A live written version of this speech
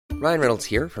Ryan Reynolds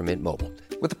here from Mint Mobile.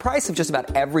 With the price of just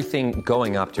about everything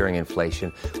going up during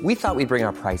inflation, we thought we'd bring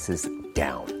our prices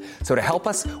down. So to help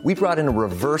us, we brought in a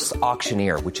reverse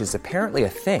auctioneer, which is apparently a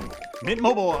thing. Mint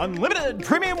Mobile Unlimited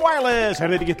Premium Wireless. How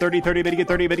to get 30, 30, bit to get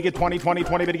 30, bit to get 20, 20,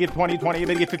 20, bit to get 20, 20,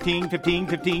 bit to get 15, 15,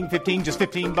 15, 15, just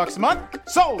 $15 a month?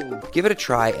 Sold! Give it a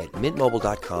try at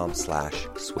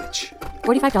mintmobile.com/switch.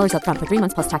 $45 up front for 3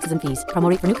 months plus taxes and fees.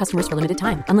 Promo rate for new customers for limited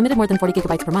time. Unlimited more than 40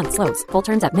 gigabytes per month. Slows full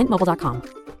terms at mintmobile.com.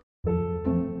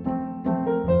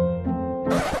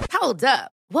 Hold up.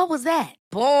 What was that?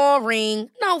 Boring.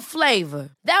 No flavor.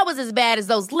 That was as bad as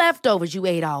those leftovers you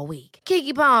ate all week.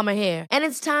 Keke Palmer here, and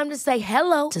it's time to say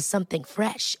hello to something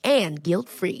fresh and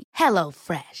guilt-free. Hello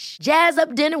Fresh. Jazz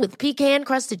up dinner with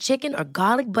pecan-crusted chicken or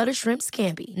garlic butter shrimp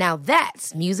scampi. Now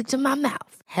that's music to my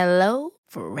mouth. Hello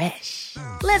Fresh.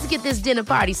 Let's get this dinner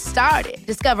party started.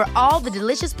 Discover all the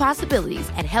delicious possibilities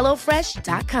at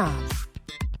hellofresh.com.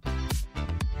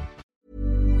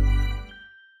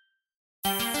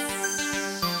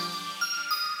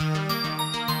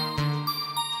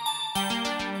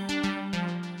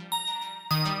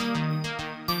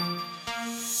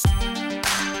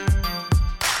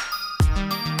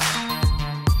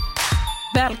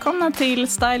 Välkomna till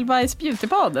Style Bys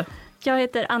Beautypod. Jag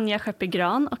heter Anja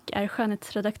Skeppegran och är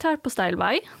skönhetsredaktör på Style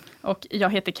By. Och jag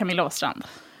heter Camilla Åstrand.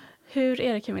 Hur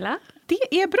är det, Camilla?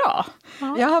 Det är bra.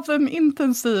 Ja. Jag har haft en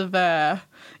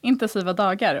intensiva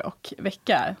dagar och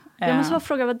vecka. Jag måste bara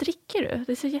fråga, vad dricker du?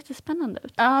 Det ser jättespännande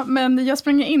ut. Ja, men jag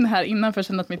sprang in här innan för att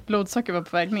känna att mitt blodsocker var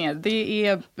på väg ner. Det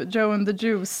är Joe and the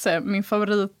Juice, min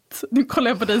favorit. Nu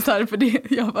kollar jag på dig så här,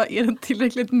 för jag bara, är den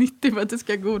tillräckligt nyttig för att du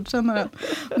ska godkänna den?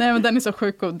 Nej, men den är så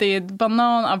sjukt god. Det är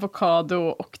banan, avokado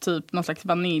och typ någon slags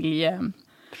vanilj.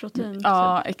 Protein.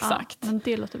 Ja, exakt. Ja, men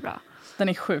det låter bra. Den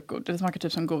är sjukt god. Det smakar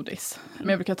typ som godis. Men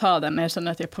jag brukar ta den när jag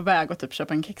känner att jag är på väg att typ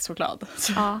köpa en kexchoklad.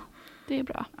 Ja, det är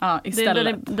bra. Ja,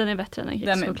 istället. Den är bättre än en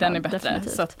kexchoklad. Den är bättre.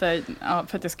 Så att, ja,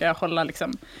 för att jag ska hålla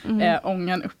liksom,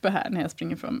 ångan uppe här när jag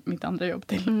springer från mitt andra jobb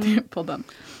till podden.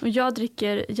 Och jag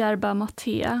dricker yerba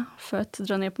mate för att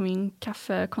dra ner på min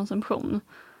kaffekonsumtion.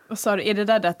 Och så är det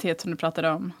där teet som du pratade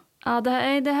om? Ja, det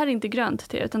här är inte grönt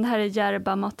te, utan det här är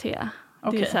yerba mate.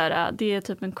 Okay. Det är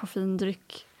typ en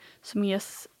koffeindryck som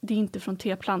det är inte från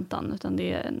teplantan, utan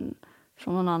det är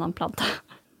från någon annan planta.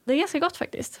 Det är ganska gott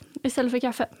faktiskt, istället för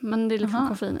kaffe, men det är liksom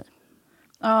koffein i.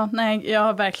 Ja, nej, jag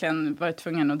har verkligen varit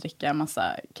tvungen att dricka massa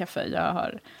kaffe. Jag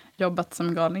har jobbat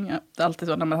som galning, det är alltid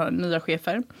så när man har nya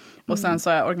chefer. Och sen så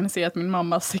har jag organiserat min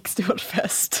mammas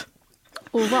 60-årsfest.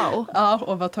 Oh, wow. Ja,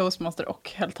 och var toastmaster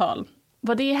och höll tal.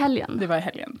 Var det i helgen? Det var i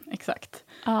helgen, exakt.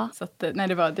 Ja. Så att, nej,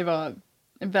 det var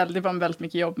väldigt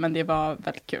mycket jobb, men det var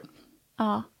väldigt kul.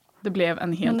 Ja. Det blev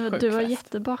en helt sjuk fest. Du var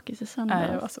jättebakis i söndag. Nej,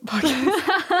 jag var så bakis.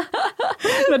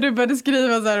 När du började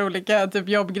skriva så här olika typ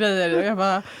jobbgrejer. Och jag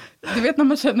bara, du vet när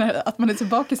man känner att man är så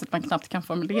bakis att man knappt kan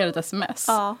formulera ett sms.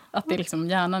 Ja. Att det liksom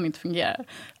hjärnan inte fungerar.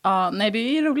 Ja, nej, det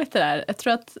är roligt det där. Jag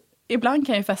tror att ibland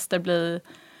kan ju fester bli...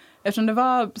 Eftersom det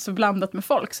var så blandat med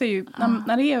folk så är ju,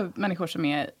 när det är människor som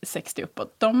är 60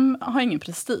 uppåt, de har ingen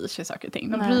prestige i saker och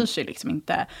ting. De bryr sig liksom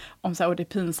inte om så här, det är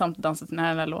pinsamt att dansa till den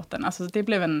här låten. Alltså det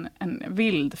blev en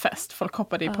vild fest. Folk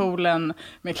hoppade i poolen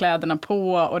med kläderna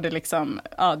på och det liksom,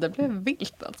 det blev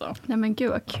vilt alltså. Nej men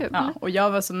gud vad kul. Ja, och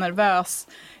jag var så nervös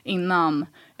innan,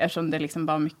 eftersom det liksom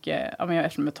var mycket,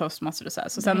 eftersom jag toastmaster och så här.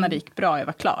 Så sen när det gick bra, jag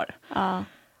var klar.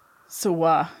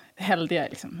 Så hällde jag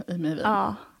liksom i mig vin.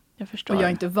 Jag förstår. Och jag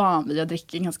är inte van vid, jag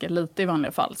dricker ganska lite i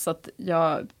vanliga fall. Så att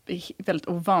jag är väldigt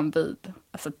ovan vid,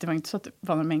 alltså det var inte så att det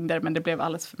var några mängder, men det blev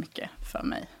alldeles för mycket för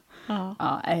mig.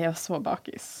 Ja, jag var så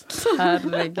bakis.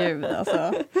 Herregud,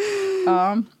 alltså.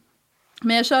 Ja.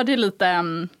 Men jag körde lite,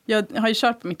 jag har ju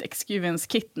kört på mitt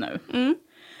Excuvance-kit nu.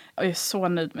 Och jag är så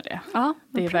nöjd med det. Ja,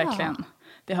 det är bra. Verkligen,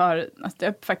 det har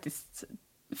faktiskt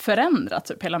förändrat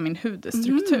typ hela min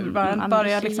hudstruktur. Bara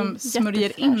jag liksom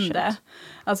smörjer in det.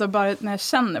 Alltså bara när jag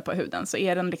känner på huden så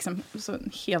är den liksom så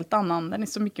helt annan. Den är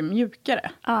så mycket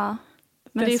mjukare. Ja,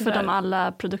 men det är för att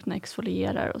alla produkterna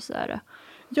exfolierar och sådär.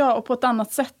 Ja, och på ett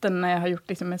annat sätt än när jag har gjort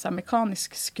liksom en så här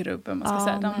mekanisk skrubb. Man ska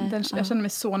säga. Jag känner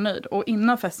mig så nöjd. Och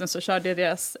innan festen så körde jag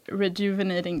deras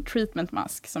Rejuvenating Treatment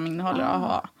Mask som innehåller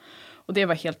AHA. Och det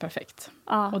var helt perfekt.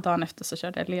 Och dagen efter så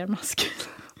körde jag lermask.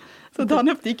 Så dagen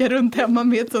efter gick jag runt hemma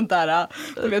med ett sånt där,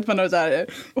 du vet man har så här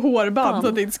hårband så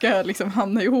att det inte ska liksom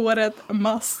hamna i håret,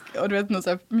 mask och du vet någon så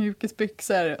här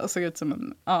mjukisbyxor och såg ut som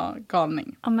en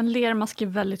galning. Ja, men lermask är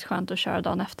väldigt skönt att köra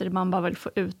dagen efter. Man bara vill få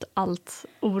ut allt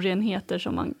orenheter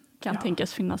som man kan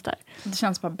tänkas finnas där. Det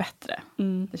känns bara bättre.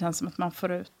 Det känns som att man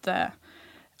får ut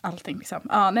allting liksom.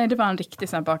 Nej, det var en riktig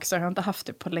sån här bakis. Jag har inte haft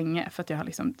det på länge för att jag har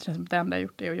liksom, det känns som det enda jag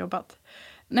gjort är att jobbat.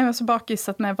 jag var så bakis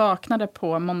att när jag vaknade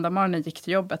på måndag morgon och gick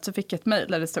till jobbet så fick jag ett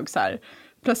mejl där det stod så här.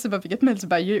 Plötsligt bara fick jag ett mejl så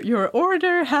bara your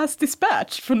order has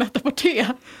dispatched från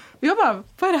Net-a-Porter. Och jag bara,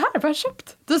 vad är det här? Vad har jag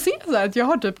köpt? Då ser jag så här att jag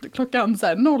har typ klockan så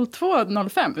här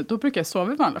 02.05. Då brukar jag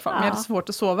sova i vanliga fall. Men jag hade svårt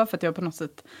att sova för att jag på något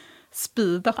sätt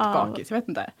speedat bakis. Jag vet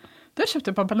inte. Då köpte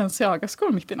jag ett par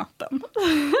Balenciaga-skor mitt i natten.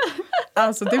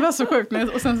 Alltså det var så sjukt.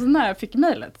 Och sen så när jag fick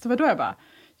mejlet så var då jag bara,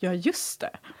 ja just det.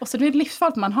 Och så det är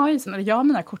livsfarligt, man har ju såna, jag har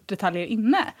mina kortdetaljer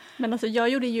inne. Men alltså jag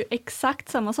gjorde ju exakt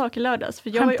samma sak i lördags. För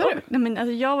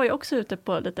jag var ju också ute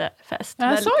på lite fest.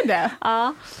 Jag såg det.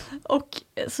 Ja, och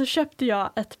så köpte jag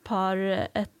ett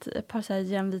par så här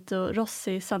Gianvito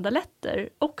Rossi sandaletter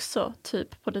också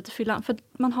typ på lite fyllan. För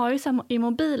man har ju så här i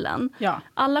mobilen,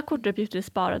 alla kortuppgifter är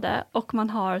sparade och man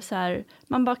har så här,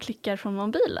 man bara klickar från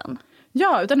mobilen.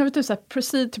 Ja, utan det var typ så här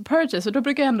proceed to purchase och då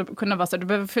brukar jag ändå kunna vara så att du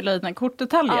behöver fylla i dina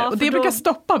kortdetaljer och det brukar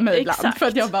stoppa mig ibland för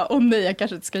att jag bara, nej jag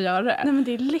kanske inte ska göra det. Nej men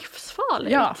det är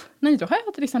livsfarligt. Ja, nej då har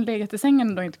jag liksom legat i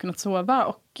sängen och inte kunnat sova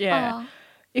och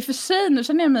i och för sig nu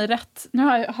känner jag mig rätt, nu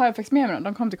har jag faktiskt med mig dem,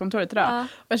 de kom till kontoret idag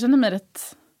och jag känner mig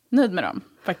rätt nöjd med dem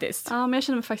faktiskt. Ja, men jag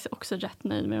känner mig faktiskt också rätt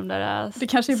nöjd med de där det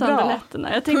kanske är sandaletterna.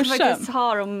 Bra. Jag tänkte faktiskt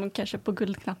ha dem kanske på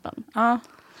guldknappen. Ja.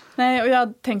 Nej, och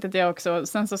jag tänkte att jag också,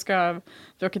 sen så ska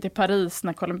vi åka till Paris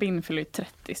när Colombine fyller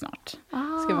 30 snart.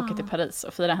 Ska vi åka till Paris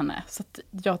och fira henne. Så att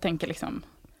jag tänker liksom,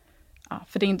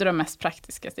 för det är inte de mest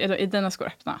praktiska. Är dina skor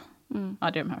öppna?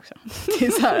 Ja, det är de här också. Det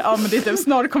är så här, men det är typ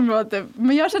snart kommer jag att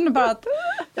men jag känner bara att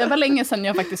det var länge sedan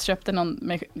jag faktiskt köpte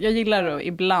jag gillar att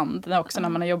ibland, också när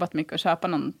man har jobbat mycket, och köpa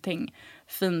någonting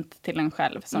fint till en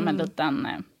själv som en liten...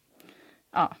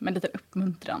 men lite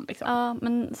uppmuntran liksom. Ja,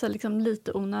 men så liksom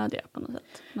lite onödiga på något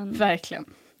sätt. Men... Verkligen.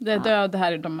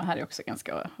 De här är också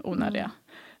ganska onödiga.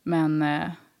 Men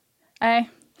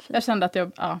jag kände att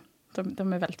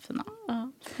de är väldigt fina.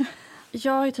 Ja.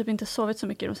 Jag har ju typ inte sovit så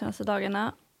mycket de senaste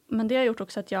dagarna. Men det har gjort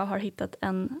också att jag har hittat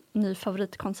en ny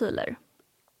favoritconcealer.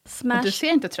 Du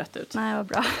ser inte trött ut. Nej, vad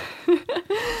bra.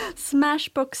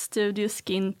 Smashbox Studio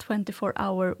Skin 24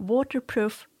 Hour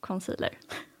Waterproof Concealer.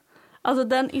 Alltså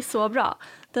den är så bra.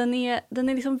 Den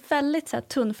är liksom väldigt så här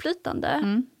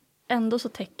tunnflytande. Ändå så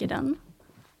täcker den.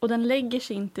 Och den lägger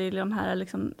sig inte i de här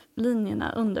liksom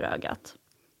linjerna under ögat.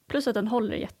 Plus att den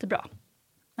håller jättebra.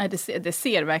 Nej, det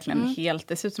ser verkligen helt...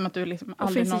 Det ser ut som att du liksom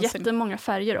aldrig någonsin... Det finns jättemånga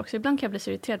färger också. Ibland kan jag bli så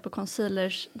irriterad på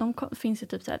concealers. De finns ju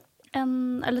typ så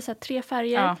här 3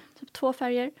 färger. Ja. Typ 2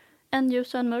 färger. En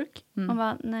ljus och en mörk. Man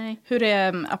bara, nej. Hur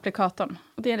är applikatorn?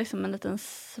 Det är liksom en liten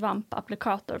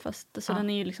svampapplikator. Så den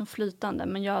är ju liksom flytande.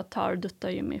 Men jag duttar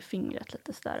ju med fingret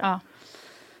lite sådär.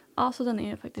 Ja, så den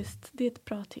är faktiskt... Det är ett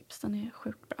bra tips. Den är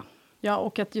sjukt bra. Ja,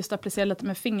 och att just applicera lite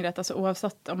med fingret. Alltså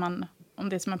oavsett om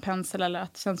det är som en pensel eller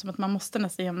att det känns som att man måste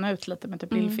nästan jämna ut lite med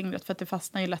typ lillfingret. För att det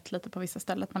fastnar ju lätt lite på vissa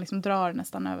ställen. Att man liksom drar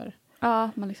nästan över. Ja,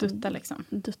 man liksom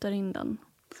duttar in den.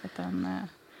 Så att den...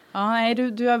 nej,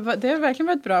 det har verkligen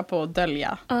varit bra på att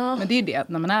dölja. Men det är ju det,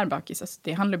 när man är bakis. Alltså,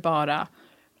 det handlar bara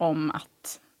om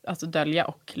att dölja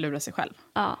och lura sig själv.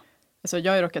 Alltså,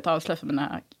 jag har ju råkat avslöja för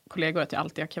mina kollegor att jag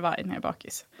alltid har kavaj när jag är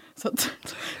bakis. Så att,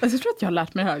 jag tror att jag har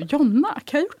lärt mig det här. Jonna,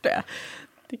 kan jag ha gjort det?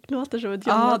 Det låter som ett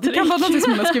Jonna-trick. Det kan vara något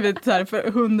som man har skrivit så här för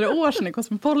 100 år sedan i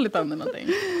Cosmopolitan eller någonting.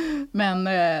 Men,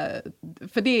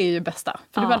 för det är ju bästa.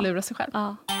 För det är bara att lura sig själv.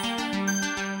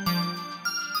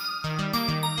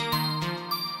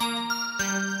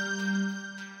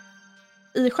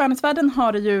 I skönhetsvärlden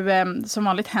har det ju som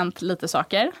vanligt hänt lite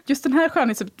saker. Just den här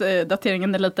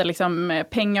skönhetsuppdateringen är lite liksom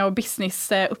penga- och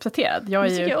business-uppdaterad. Det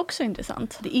tycker jag också är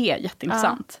intressant. Det är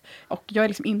jätteintressant. Och jag är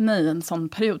liksom inne i en sån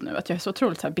period nu att jag är så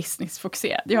otroligt så här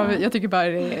business-fokuserad. Jag tycker bara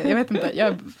jag vet inte, jag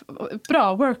är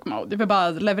bra work mode. Jag vill bara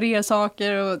leverera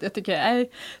saker och jag tycker,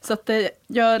 så att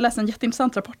jag läste en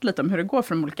jätteintressant rapport lite om hur det går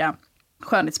för de olika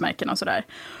skönhetsmärken och sådär.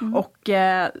 Och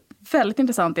väldigt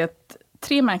intressant är att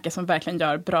 3 märken som verkligen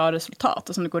gör bra resultat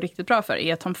och som det går riktigt bra för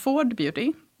är Tom Ford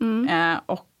Beauty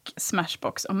och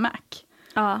Smashbox och MAC.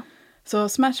 Så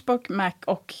Smashbox, MAC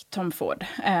och Tom Ford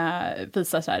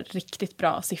visar så här riktigt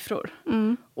bra siffror.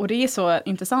 Och det är så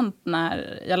intressant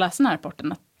när jag läser den här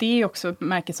rapporten att det är också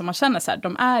märken som man känner så här,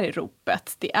 de är i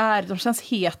ropet. De känns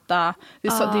heta, det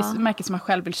är märken som man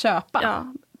själv vill köpa.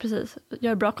 Ja, precis.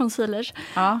 Gör bra concealers.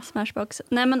 Smashbox.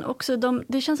 Nej, men också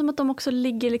det känns som att de också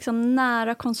ligger liksom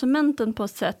nära konsumenten på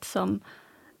ett sätt som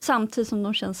samtidigt som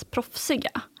de känns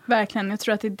proffsiga. Verkligen, jag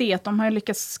tror att det är det. Att de har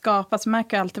lyckats skapa, så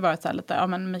märker jag alltid varit så här lite,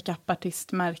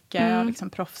 make-up-artistmärke och liksom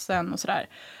proffsen och sådär.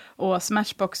 Och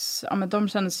Smashbox, men de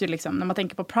kändes ju liksom, när man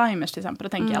tänker på primers till exempel, då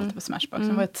tänker jag alltid på Smashbox.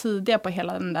 De var ju tidiga på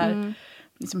hela den där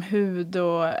liksom hud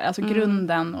och alltså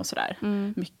grunden och sådär.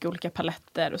 Mycket olika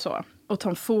paletter och så. Och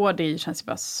Tom Ford, det känns ju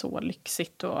bara så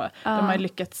lyxigt. Och de har ju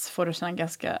lyckats få det att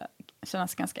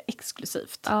kännas ganska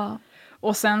exklusivt.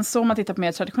 Och sen så om man tittar på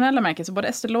mer traditionella märken, så både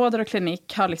Estée Lauder och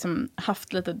Clinique har liksom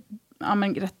haft lite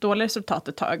rätt dåliga resultat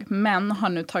ett tag. Men har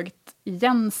nu tagit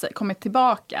igen sig, kommit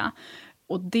tillbaka.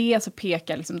 Och det så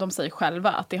pekar, liksom, de säger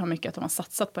själva att det har mycket att de har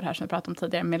satsat på det här som vi pratade om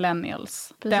tidigare,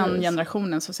 millennials. Precis. Den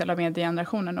generationen, sociala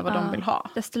mediegenerationen och vad de vill ha.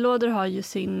 Estée Lauder har ju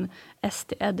sin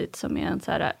Estée Edit som är en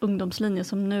så här ungdomslinje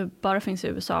som nu bara finns i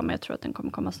USA, men jag tror att den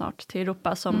kommer komma snart till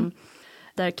Europa, som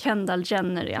där Kendall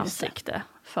Jenner är ansikte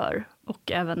för.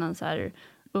 Och även en så här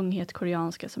unghet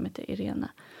koreanska som heter Irene.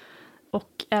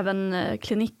 Och även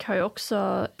Clinique har ju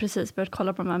också precis börjat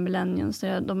kolla på de här millennials.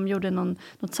 De gjorde något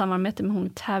samarbete med hon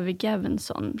Tavi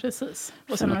Gavinson. Precis.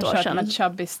 Och sen har de kört med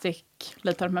Chubby Stick.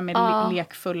 Lite av de här mer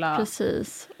lekfulla.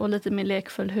 Precis. Och lite mer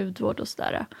lekfull hudvård och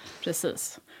sådär.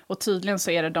 Precis. Och tydligen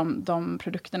så är det de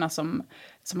produkterna som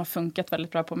har funkat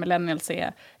väldigt bra på millennials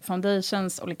är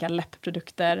foundations, olika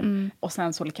läppprodukter och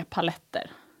sen så olika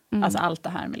paletter. Alltså allt det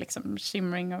här med liksom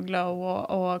shimmering och glow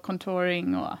och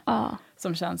contouring och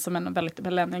som känns som en väldigt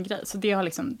millennial-grej. Så det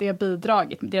har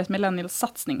bidragit, deras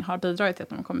millennial-satsning har bidragit till att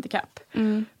de har kommit ikapp.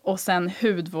 Och sen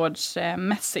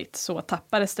hudvårdsmässigt så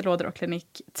tappade Estée Lauder och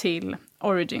Clinique till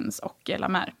Origins och La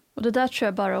Mer. Och det där tror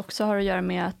jag bara också har att göra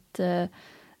med att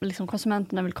liksom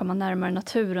konsumenterna vill komma närmare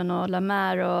naturen, och La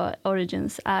Mer och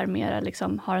Origins är mer,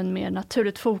 liksom, har en mer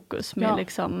naturligt fokus med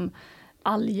liksom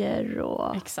alger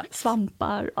och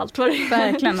svampar, allt vad det är.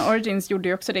 Verkligen, Origins gjorde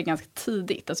ju också det ganska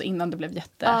tidigt, alltså innan det blev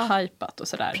jättehypat och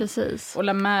sådär. Precis. Och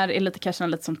La Mer är lite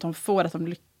som Tom Ford, att de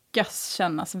lyckas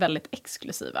kännas väldigt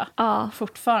exklusiva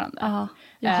fortfarande.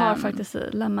 Jag har faktiskt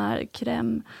La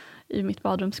Mer-kräm i mitt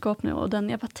badrumsskåp nu, och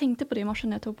jag bara tänkte på det i morse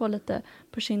när jag tog på lite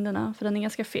på kinderna, för den är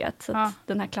ganska fet, så att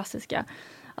den här klassiska,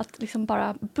 att liksom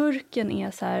bara burken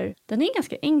är så här, den är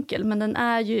ganska enkel, men den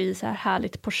är ju i så här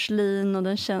härligt porslin och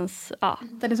den känns,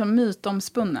 den är som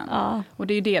mytomspunnen. Och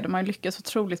det är ju det, de har lyckats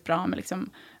otroligt bra med liksom,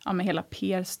 med hela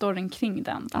PR-storyn kring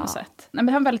den på något sätt. Men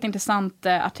det här är en väldigt intressant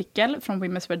artikel från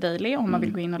Women's Wear Daily, om man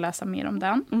vill gå in och läsa mer om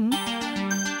den.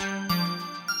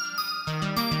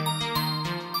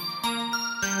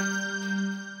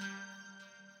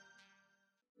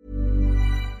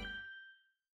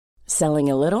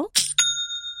 Selling a little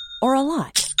or a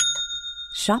lot?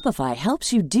 Shopify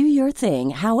helps you do your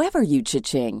thing however you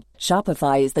cha-ching.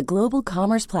 Shopify is the global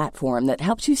commerce platform that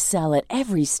helps you sell at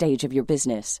every stage of your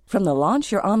business. From the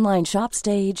launch your online shop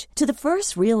stage to the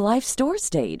first real-life store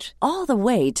stage, all the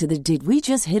way to the did we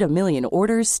just hit a million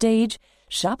orders stage.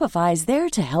 Shopify is there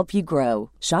to help you grow.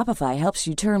 Shopify helps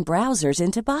you turn browsers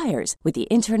into buyers with the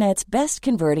internet's best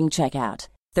converting checkout.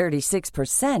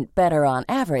 36% better on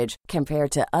average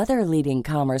compared to other leading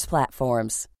commerce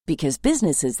platforms. Because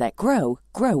businesses that grow,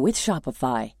 grow with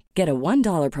Shopify. Get a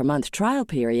 $1 per month trial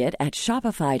period at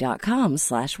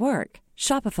shopify.com/work.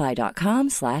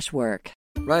 Shopify.com/work.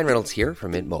 Ryan Reynolds here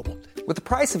from Mint Mobile. With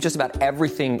the price of just about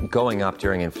everything going up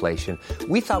during inflation,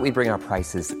 we thought we'd bring our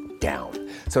prices down.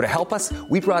 So to help us,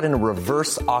 we brought in a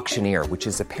reverse auctioneer, which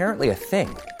is apparently a thing.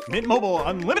 Mint Mobile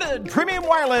Unlimited Premium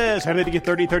Wireless. How to get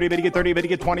 30, 30, bit to get 30, bit to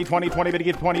get 20, 20, 20, bit to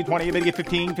get 20, 20, bit to get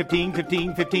 15, 15,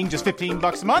 15, 15, just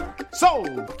 $15 a month? Sold!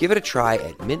 Give it a try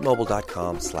at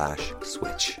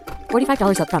mintmobile.com/switch.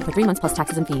 $45 up front for 3 months plus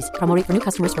taxes and fees. Promo rate for new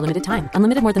customers for limited time.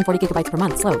 Unlimited more than 40 gigabytes per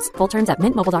month. Slows full terms at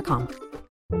mintmobile.com.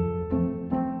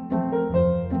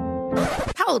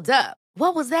 Hold up.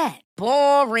 What was that?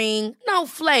 Boring. No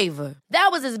flavor. That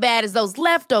was as bad as those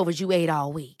leftovers you ate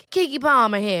all week. Keke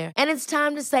Palmer here, and it's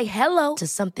time to say hello to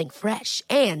something fresh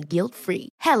and guilt-free.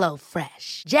 Hello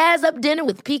Fresh. Jazz up dinner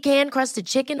with pecan-crusted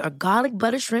chicken or garlic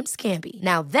butter shrimp scampi.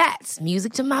 Now that's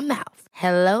music to my mouth.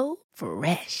 Hello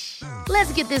Fresh.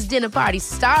 Let's get this dinner party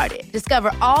started.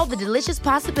 Discover all the delicious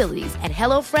possibilities at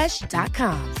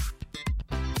hellofresh.com.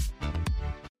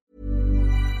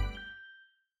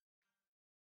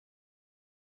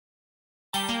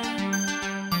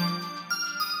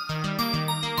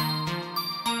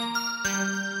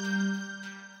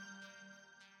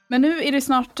 Men nu är det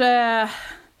snart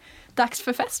dags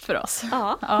för fest för oss.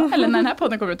 Ja. Eller när den här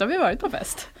podden kommer ut har vi varit på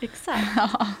fest. Exakt.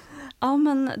 Ja,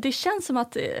 men det känns som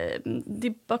att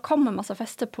det bara kommer en massa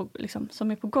fester på, liksom,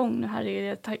 som är på gång nu här.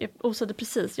 Jag osade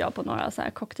precis på några så här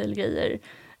cocktailgrejer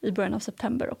i början av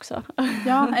september också.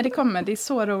 Ja, det kommer. Det är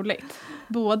så roligt.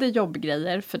 Både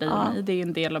jobbgrejer för dig och mig. Det är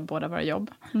en del av båda våra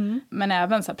jobb. Men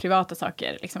även så här privata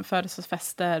saker. Liksom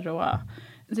födelsedagsfester och...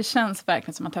 Det känns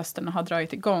verkligen som att hösten har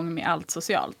dragit igång med allt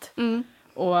socialt.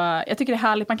 Och jag tycker det är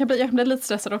härligt. Jag kan bli lite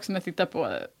stressad också när jag tittar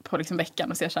på liksom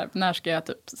veckan och ser så här, när ska jag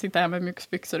typ sitta här med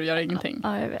mjukisbyxor och göra ingenting.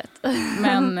 Ja, jag vet.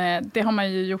 Men det har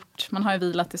man ju gjort. Man har ju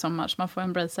vilat i sommar så man får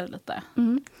embrace det lite.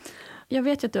 Jag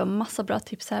vet ju att du har massa bra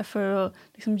tips här för att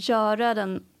liksom göra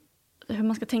den, hur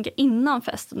man ska tänka innan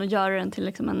festen och göra den till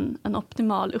liksom en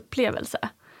optimal upplevelse.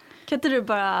 Kan inte du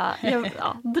bara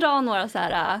dra några så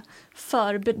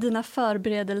här dina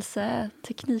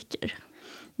förberedelsetekniker?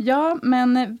 Ja,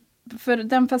 men för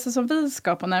den festen som vi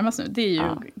ska på närmast nu, det är ju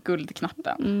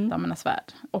Guldknappen, Damernas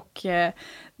värld. Och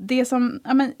det som,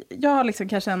 jag har liksom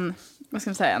kanske en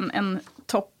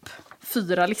topp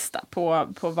 4-lista på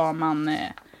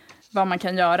vad man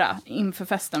kan göra inför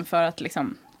festen för att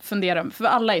liksom fundera, för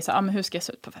alla är så här, men hur ska jag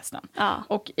se ut på festen? Ja.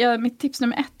 Och mitt tips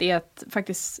nummer 1 är att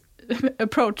faktiskt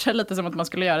approacha lite som att man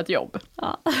skulle göra ett jobb.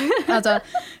 Ja. Alltså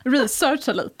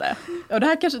researcha lite. Och det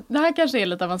här kanske är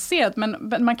lite avancerat,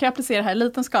 men man kan applicera det här i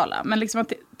liten skala. Men liksom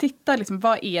att titta, liksom,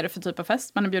 vad är det för typ av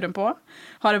fest man är bjuden på?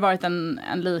 Har det varit en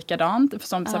likadan?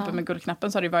 Som till exempel med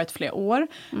Guldknappen så har det varit flera år.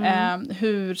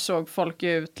 Hur såg folk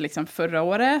ut liksom förra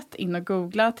året? In och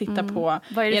googla, titta på.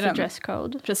 Vad är det för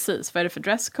dresscode? Precis, vad är det för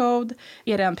dresscode?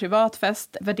 Är det en privat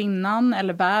fest? Värdinnan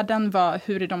eller värden?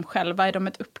 Hur är de själva? Är de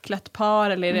ett uppklätt par?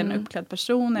 Eller är det en uppklädd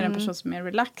person? Är det en person som är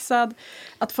relaxad?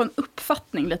 Att få en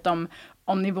uppfattning lite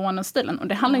om nivån och stilen. Och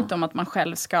det handlar inte om att man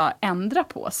själv ska ändra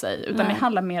på sig. Utan det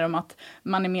handlar mer om att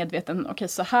man är medveten. Okej,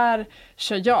 så här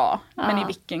kör jag. Men i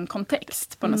vilken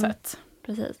kontext på något sätt.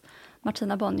 Precis.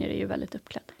 Martina Bonnier är ju väldigt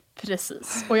uppklädd.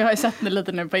 Precis. Och jag har ju sett det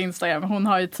lite nu på Instagram. Hon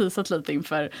har ju teasat lite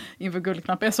inför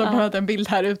Guldknappen. Jag såg bara en bild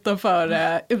här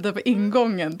utanför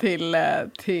ingången till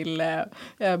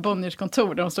Bonniers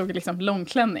kontor. Där hon stod i liksom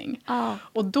långklänning.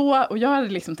 Och jag hade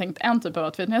liksom tänkt en typ av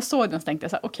outfit. När jag såg den så tänkte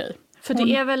jag så här, okej. För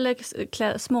det är väl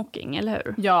smoking, eller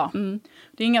hur? Ja,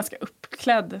 det är en ganska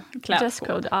uppklädd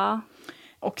klädkod. Ja.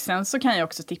 Och sen så kan jag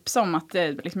också tipsa om att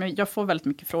liksom, jag får väldigt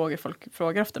mycket frågor. Folk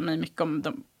frågar ofta mig mycket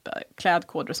om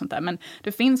klädkoder och sånt där. Men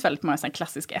det finns väldigt många såna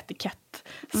klassiska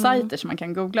etikettsajter som man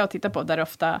kan googla och titta på. Där det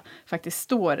ofta faktiskt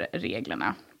står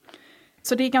reglerna.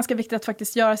 Så det är ganska viktigt att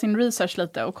faktiskt göra sin research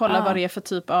lite och kolla vad det är för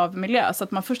typ av miljö. Så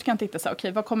att man först kan titta så här,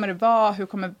 okej, vad kommer det vara?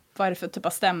 Vad är det för typ av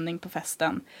stämning på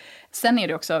festen? Sen är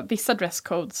det också, vissa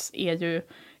dresscodes är ju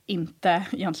inte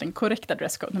egentligen korrekta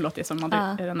dresscode. Nu låter det som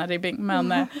Anna Ribbing.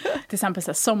 Men till exempel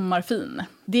så här, sommarfin.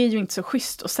 Det är ju inte så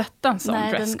schysst att sätta en sån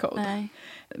dresscode.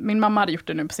 Min mamma hade gjort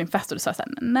det nu på sin fest och sa så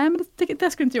här, nej men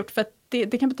det skulle inte gjort för att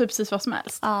det kan betyda precis vad som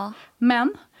helst.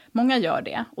 Men många gör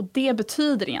det. Och det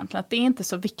betyder egentligen att det är inte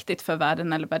så viktigt för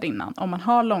värden eller värdinnan om man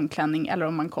har långklänning eller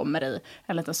om man kommer i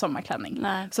en liten sommarklänning.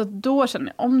 Nej. Så då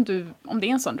känner jag, om det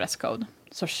är en sån dresscode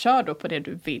så kör då på det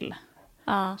du vill.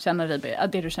 Det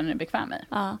du känner dig bekväm i.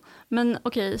 Men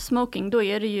okej, smoking, då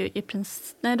är det ju i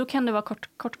princip, nej då kan det vara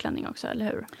kortklänning också, eller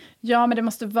hur? Ja, men det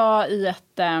måste vara i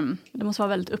ett det måste vara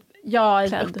väldigt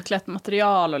uppklätt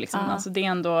material och liksom, alltså det är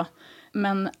ändå,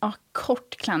 men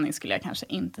kortklänning skulle jag kanske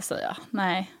inte säga.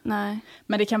 Nej.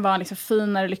 Men det kan vara liksom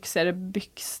finare, lyxigare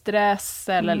byxdress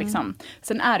eller liksom.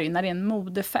 Sen är det ju när det är en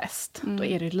modefest, då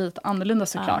är det lite annorlunda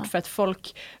såklart för att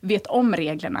folk vet om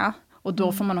reglerna. Och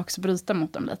då får man också bryta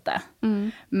mot dem lite.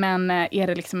 Men är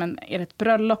det liksom är det ett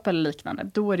bröllop eller liknande,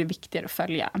 då är det viktigare att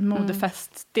följa. En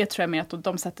modefest, det tror jag mer att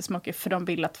de sätter smoking för de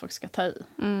vill att folk ska ta i.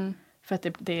 För att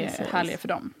det är härligare för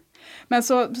dem. Men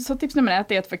så tips nummer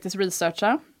 1 är att faktiskt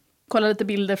researcha. Kolla lite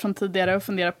bilder från tidigare och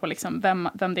fundera på liksom vem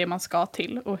det är man ska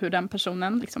till. Och hur den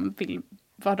personen liksom vill,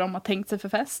 vad de har tänkt sig för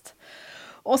fest.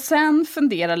 Och sen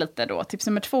fundera lite då. Tips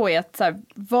nummer 2 är att så här,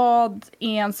 vad är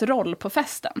ens roll på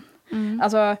festen?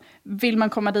 Alltså, vill man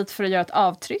komma dit för att göra ett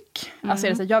avtryck? Alltså är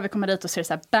det så här, jag vill komma dit och se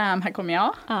så här, bam, här kommer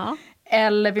jag.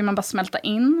 Eller vill man bara smälta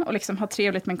in och liksom ha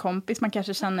trevligt med en kompis? Man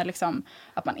kanske känner liksom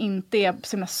att man inte är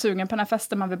så himla sugen på den här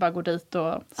festen. Man vill bara gå dit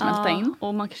och smälta in.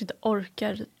 Och man kanske inte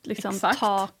orkar liksom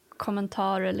ta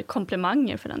kommentarer eller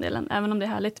komplimanger för den delen. Även om det är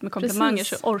härligt med komplimanger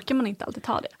så orkar man inte alltid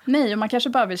ta det. Nej, och man kanske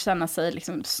bara vill känna sig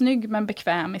liksom snygg men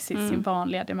bekväm i sin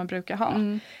vanliga, det man brukar ha.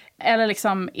 Eller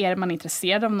liksom, är man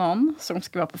intresserad av någon som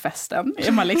ska vara på festen?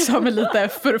 Är man liksom i lite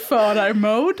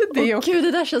förförar-mode? Gud,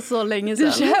 det där känns så länge sedan.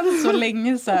 Det känns så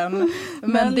länge sedan.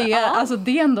 Men det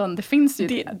är ändå, det finns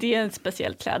ju det är en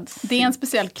speciell klädsel. Det är en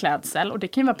speciell klädsel och det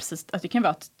kan ju vara precis, att det kan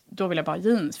vara att då vill jag bara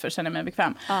jeans för att känna mig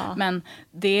bekväm. Men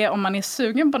om man är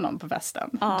sugen på någon på festen,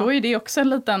 då är det också en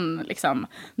liten, liksom,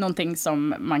 någonting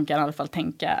som man kan i alla fall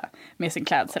tänka med sin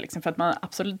klädsel. Liksom, för att man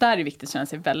absolut, där är det viktigt att känna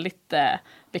sig väldigt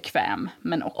bekväm.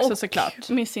 Men också såklart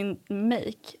med sin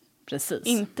make. Precis.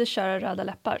 Inte köra röda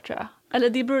läppar, tror jag. Eller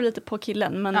det beror lite på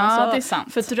killen. Men det är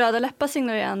sant. För att röda läppar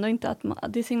signalerar ändå inte att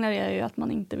det signalerar ju att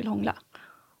man inte vill hångla.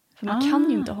 För man kan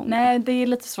ju inte hångla. Nej, det är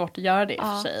lite svårt att göra det i och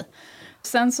för sig.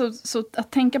 Sen så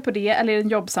att tänka på det, eller i en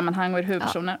jobbsammanhang och i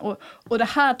huvudpersonen. Och det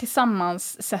här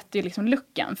tillsammans sätter ju liksom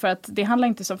luckan. För att det handlar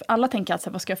inte så, alla tänker alltså,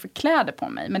 vad ska jag för kläder på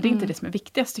mig? Men det är inte det som är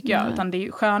viktigast tycker jag. Utan det är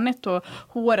ju skönhet och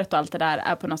håret och allt det där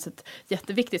är på något sätt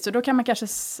jätteviktigt. Så då kan man kanske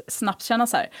snabbt känna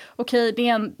så här, okej,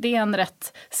 det är en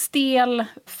rätt stel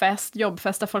fest,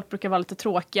 jobbfest där folk brukar vara lite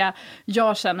tråkiga.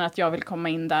 Jag känner att jag vill komma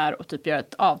in där och typ göra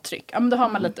ett avtryck. Ja, men då har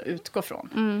man lite att utgå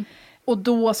från. Och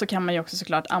då så kan man ju också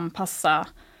såklart anpassa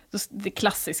det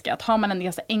klassiska, att har man en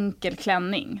ganska enkel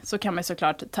klänning så kan man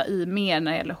såklart ta i mer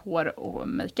när det gäller hår och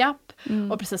makeup.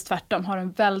 Och precis tvärtom, har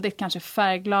en väldigt kanske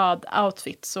färgglad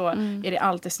outfit så är det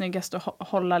alltid snyggast att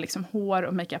hålla liksom hår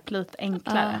och makeup lite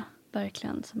enklare.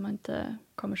 Verkligen, så man inte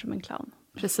kommer som en clown.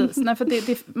 Precis, nej, för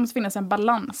det måste finnas en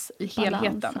balans i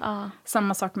helheten.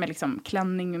 Samma sak med liksom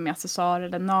klänning med accessoarer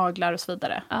eller naglar och så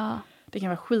vidare. Det kan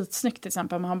vara skitsnyggt till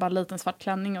exempel om man har bara en liten svart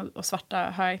klänning och svarta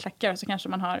höga klackar. Så kanske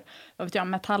man har, vad vet jag,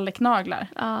 metallic-naglar.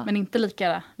 Men inte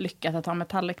lika lyckat att ha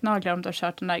metallic-naglar om du har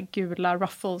kört den där gula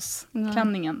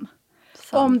Ruffles-klänningen.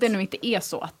 Om det nu inte är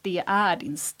så att det är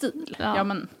din stil. Ja,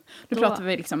 men nu pratar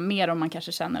vi liksom mer om man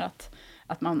kanske känner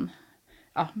att man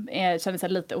känner sig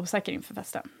lite osäker inför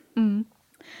festen.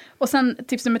 Och sen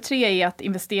tips nummer 3 är att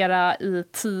investera i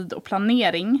tid och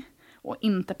planering och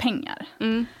inte pengar.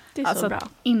 Det är alltså så bra.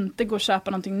 Att inte gå och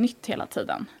köpa någonting nytt hela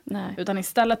tiden. Nej. Utan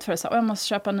istället för att säga, jag måste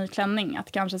köpa en ny klänning.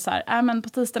 Att kanske så här, men på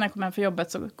tisdag när jag kommer hem för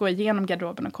jobbet så går jag igenom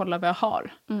garderoben och kollar vad jag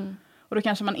har. Och då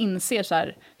kanske man inser så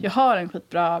här, jag har en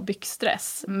skitbra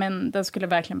byxdress. Men den skulle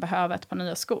verkligen behöva ett par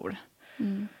nya skor.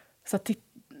 Så att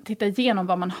titta igenom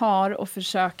vad man har och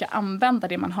försöka använda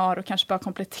det man har. Och kanske bara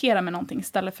komplettera med någonting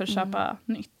istället för att köpa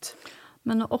nytt.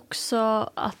 Men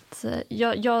också att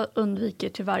jag undviker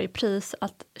till varje pris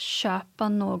att köpa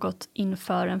något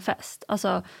inför en fest.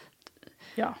 Alltså,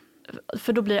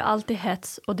 för då blir det alltid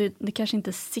hets och det kanske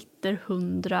inte sitter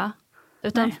 100.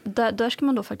 Utan där ska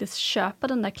man då faktiskt köpa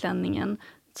den där klänningen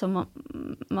som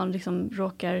man liksom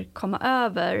råkar komma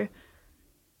över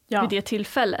vid det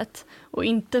tillfället. Och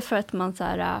inte för att man så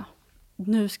här,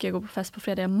 nu ska jag gå på fest på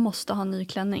fredag, jag måste ha en ny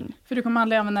klänning. För du kommer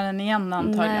aldrig använda den igen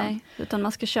antagligen. Nej, utan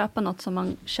man ska köpa något som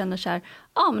man känner så här,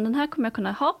 men den här kommer jag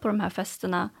kunna ha på de här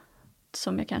festerna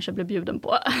som jag kanske blir bjuden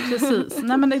på. Precis.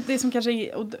 Nej, men det som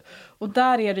kanske och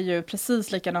där är det ju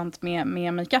precis likadant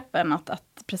med makeupen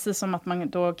att precis som att man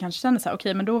då kanske känner så här,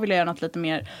 okej, men då vill jag göra något lite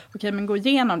mer, okej, men gå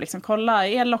igenom liksom, kolla,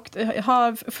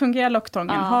 fungerar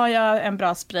locktången, har jag en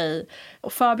bra spray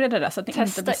och förbereda det så att det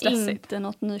inte blir stressigt. Testa inte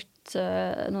något nytt,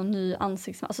 någon ny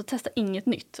ansiktsmask, alltså testa inget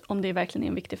nytt om det verkligen är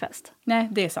en viktig fest. Nej,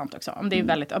 det är sant också. Om det är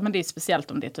väldigt, men det är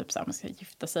speciellt om det är typ så här, man ska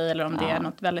gifta sig eller om det är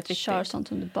något väldigt viktigt. Kör sånt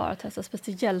som du bara testar,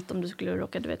 speciellt om du skulle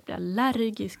råka bli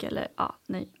allergisk eller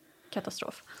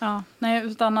katastrof. Ja, nej,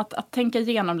 utan att tänka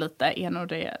igenom lite är nog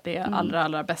det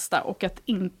allra bästa. Och att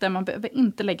man behöver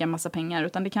inte lägga massa pengar,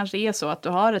 utan det kanske är så att du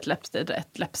har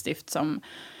ett läppstift som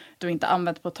du inte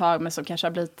använt på ett tag, men som kanske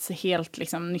har blivit helt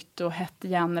liksom nytt och hett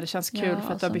igen när det känns kul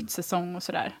för att du har bytt säsong och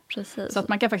sådär. Precis. Så att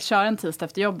man kan faktiskt köra en tisdag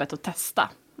efter jobbet och testa.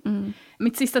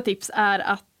 Mitt sista tips är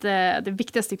att det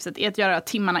viktigaste tipset är att göra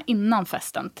timmarna innan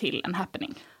festen till en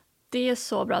happening. Det är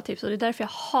så bra tips och det är därför jag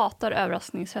hatar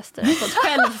överraskningsfester. Alltså att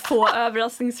själv få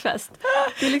överraskningsfest.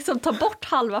 Det är liksom ta bort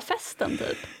halva festen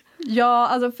typ. Ja,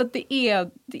 alltså för att det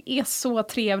är så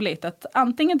trevligt att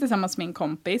antingen tillsammans med en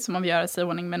kompis som man vill göra sig i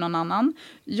ordning med någon annan.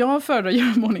 Jag föredrar att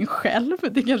göra ordning själv,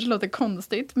 det kanske låter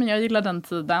konstigt men jag gillar den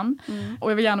tiden.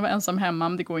 Och jag vill gärna vara ensam hemma,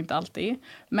 men det går inte alltid.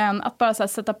 Men att bara så här,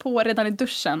 sätta på redan i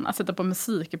duschen, att sätta på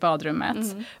musik i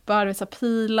badrummet. Bara så här,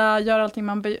 pila, göra allting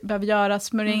man behöver göra,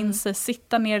 smörja in sig,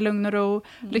 sitta ner i lugn och ro,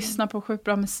 lyssna på sjukt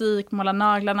bra musik, måla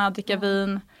naglarna, dricka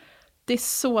vin. Det är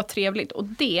så trevligt. Och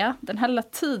den här lilla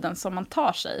tiden som man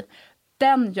tar sig,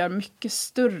 den gör mycket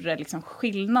större liksom,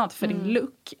 skillnad för din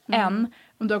look än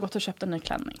om du har gått och köpt en ny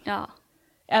klänning. Ja.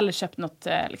 Eller köpt något,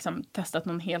 testat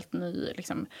någon helt ny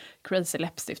liksom, crazy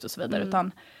läppstift och så vidare.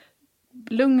 Utan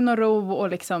lugn och ro och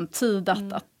liksom, tid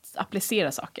att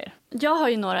applicera saker. Jag har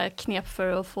ju några knep för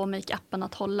att få make-upen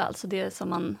att hålla. Alltså det som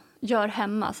man gör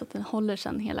hemma så att den håller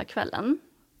sen hela kvällen.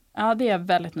 Ja, det är jag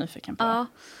väldigt nyfiken på. Ja.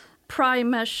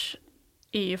 Primers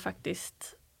är ju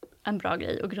faktiskt en bra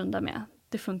grej att grunda med.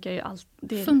 Det funkar ju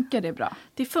alltid. Funkar det bra?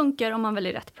 Det funkar om man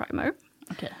väljer rätt primer.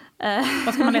 Okej.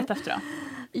 Vad ska man leta efter då?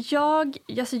 Jag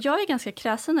är ganska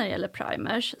kräsen när det gäller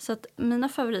primers. Så att mina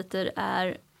favoriter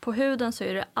är, på huden så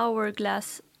är det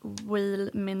Hourglass Wheel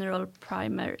Mineral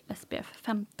Primer SPF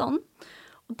 15.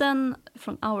 Och den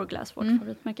från Hourglass, vårt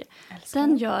favoritmärke,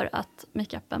 den gör att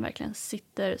makeupen verkligen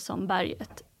sitter som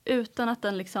berget. Utan att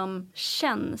den liksom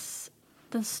känns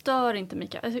den stör inte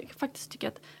makeup. Jag faktiskt tycker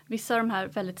att vissa av de här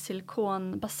väldigt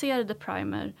silikonbaserade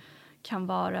primer kan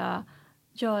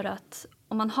göra att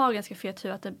om man har ganska fet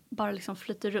hud att det bara liksom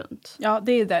flyter runt. Ja,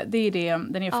 det är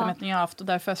den erfarenheten jag har haft och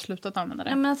därför har jag slutat använda det.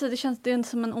 Ja, men alltså, det är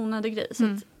som en onödig grej. Så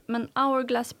att, men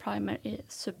Hourglass primer är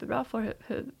superbra för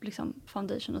hur liksom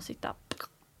foundation att sitta.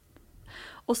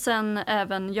 Och sen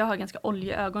även, jag har ganska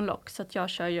oljig ögonlock så att jag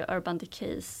kör ju Urban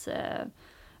Decays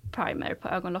primer på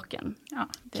ögonlocken. Ja,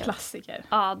 klassiker.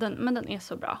 Ja, men den är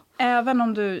så bra. Även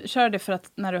om du kör det för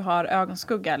att när du har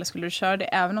ögonskugga eller skulle du köra det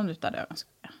även om du inte hade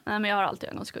ögonskugga? Nej, men jag har alltid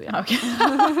ögonskugga. Okay.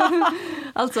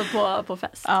 Alltså på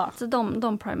fest. Ja. Så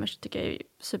de primers tycker jag är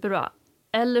superbra.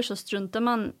 Eller så struntar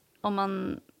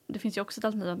man, det finns ju också ett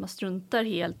alternativ att man struntar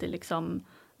helt i liksom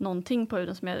någonting på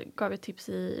huden som jag gav ett tips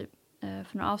i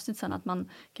för några avsnitt sedan, att man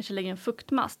kanske lägger en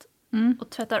fuktmask och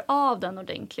tvättar av den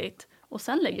ordentligt och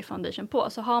sen lägger foundation på,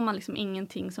 så har man liksom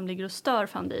ingenting som ligger och stör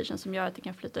foundation som gör att det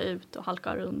kan flytta ut och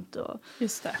halka runt.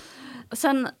 Just det.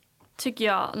 Sen tycker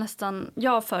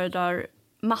jag föredrar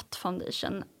matt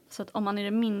foundation, så att om man är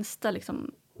det minsta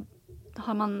liksom,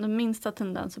 har man den minsta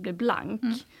tendens att bli blank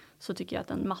så tycker jag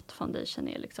att en matt foundation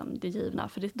är liksom det givna,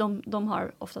 för de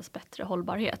har oftast bättre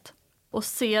hållbarhet. Och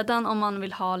sedan om man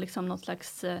vill ha liksom något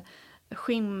slags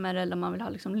skimmer eller om man vill ha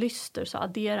liksom lyster, så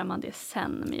adderar man det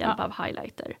sen med hjälp av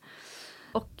highlighter.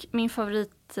 Och min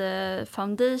favorit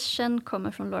foundation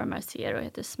kommer från Laura Mercier och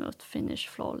heter Smooth Finish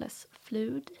Flawless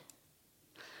Fluid.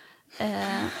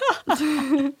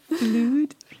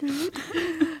 Fluid.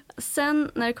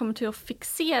 Sen när det kommer till att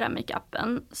fixera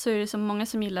makeupen så är det så många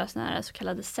som gillar såna här så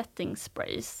kallade setting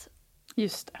sprays.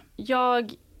 Just det.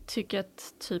 Jag tycker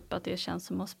att det känns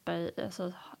som att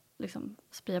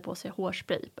spraya på sig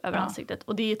hårspray över ansiktet.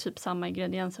 Och det är typ samma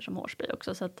ingredienser som hårspray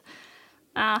också. Så att,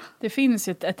 Det finns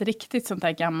ju ett riktigt sånt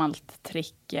här gammalt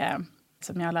trick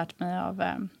som jag har lärt mig av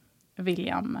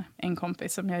William, en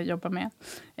kompis som jag jobbar med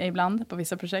ibland på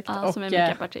vissa projekt. Och, som är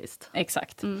makeupartist.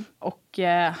 Exakt. Och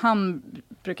han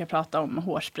brukar prata om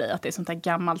hårspray, att det är sånt här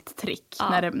gammalt trick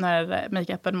när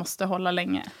makeupen måste hålla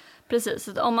länge. Precis,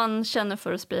 så om man känner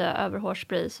för att spraya över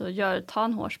hårspray så ta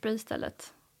en hårspray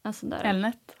istället. En sån där.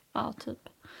 Elnet. Ja, typ.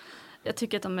 Jag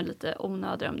tycker att de är lite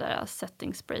onödiga, de där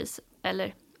setting sprays.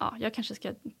 Eller jag kanske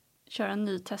ska köra en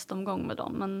ny testomgång med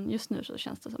dem. Men just nu så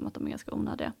känns det som att de är ganska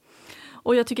onödiga.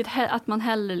 Och jag tycker att man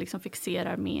hellre liksom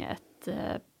fixerar med ett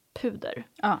puder.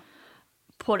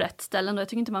 På rätt ställen. Och jag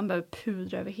tycker inte man behöver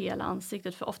pudra över hela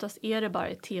ansiktet. För oftast är det bara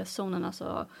i T-zonen.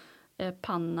 Alltså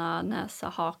panna, näsa,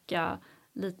 haka.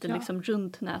 Lite liksom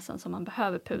runt näsan som man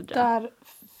behöver pudra. Där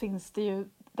finns det ju.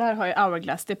 Där har jag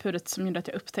Hourglass, det pudret som gjorde att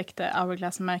jag upptäckte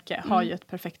Hourglass-märke, har ju ett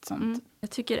perfekt sånt. Jag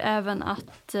tycker även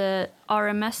att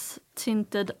RMS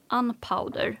Tinted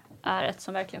Unpowder är ett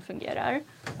som verkligen fungerar.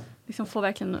 Liksom får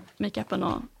verkligen makeupen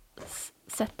att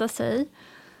sätta sig.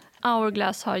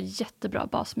 Hourglass har jättebra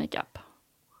basmakeup.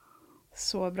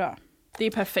 Så bra. Det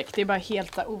är perfekt, det är bara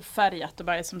helt ofärgat och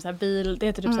bara som så här det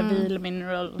heter typ så här bil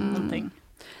mineral någonting.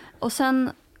 Och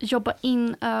sen jobba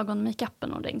in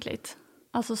ögonmakeupen ordentligt.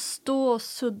 Alltså stå och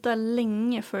sudda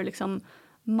länge för att liksom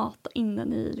mata in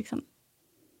den i liksom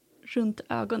runt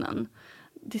ögonen.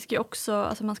 Det ska också,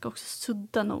 alltså man ska också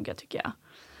sudda noga tycker jag.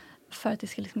 För att det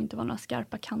ska liksom inte vara några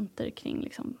skarpa kanter kring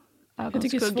liksom ögonskuggan. Jag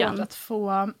tycker det är svårt att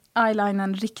få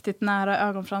eyelinern riktigt nära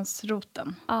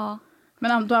ögonfransroten. Ja.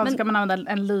 Men då ska man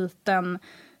använda en liten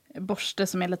borste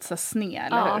som är lite så sned,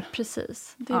 eller hur? Ja,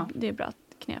 precis. Det är bra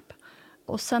knep.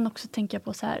 Och sen också tänker jag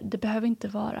på så här, det behöver inte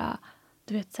vara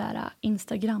du vet så här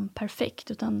Instagram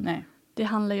perfekt, utan det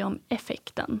handlar ju om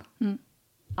effekten.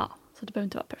 Ja, så det behöver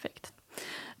inte vara perfekt.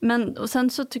 Men och sen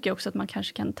så tycker jag också att man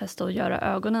kanske kan testa att göra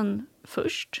ögonen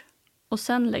först och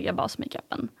sen lägga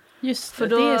basmakeupen. Just det,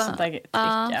 det är sånt där trick.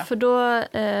 Ja, för då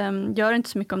gör det inte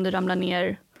så mycket om det ramlar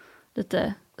ner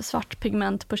lite svart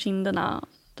pigment på kinderna,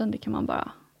 utan det kan man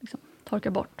bara liksom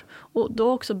torka bort. Och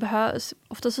då också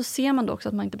ofta så ser man då också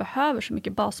att man inte behöver så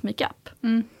mycket basmakeup.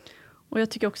 Och jag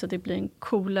tycker också att det blir en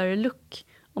coolare look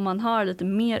om man har lite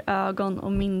mer ögon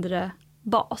och mindre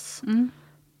bas.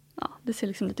 Ja, det ser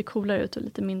liksom lite coolare ut och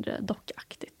lite mindre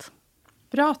dockaktigt.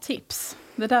 Bra tips.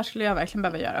 Det där skulle jag verkligen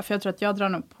behöva göra. För jag tror att jag drar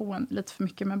nog på lite för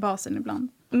mycket med basen ibland.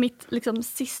 Mitt liksom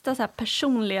sista så här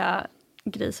personliga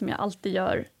grej som jag alltid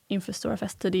gör inför stora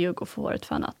fester, det är att gå för håret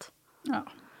fönat. Ja.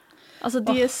 Alltså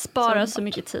det sparar så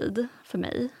mycket tid för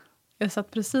mig. Jag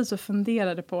satt precis och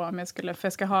funderade på om för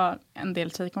jag ska ha en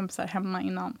del tjejkompisar hemma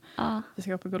innan vi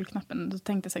ska gå på Guldknappen. Då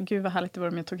tänkte jag så här, gud vad härligt det vore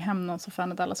om jag tog hem någon som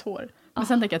fönade allas hår. Men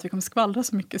sen tänkte jag att vi kommer skvallra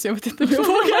så mycket så jag vet inte om jag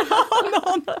vågar ha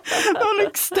någon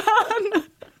extern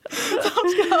som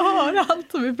ska höra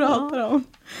allt som vi pratar om.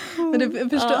 Men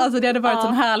alltså det hade varit så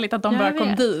härligt att de bara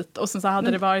kom dit och sen så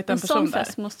hade det varit en person där. En sån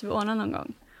fest måste vi ordna någon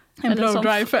gång. En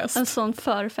blow-dry-fest. En sån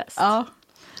förfest. Ja.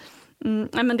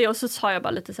 Nej, men det, och så har jag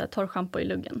bara lite så här torrschampo i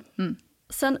luggen.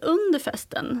 Sen under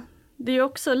festen, det är ju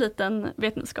också en liten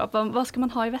vetenskap. Vad ska man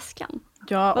ha i väskan?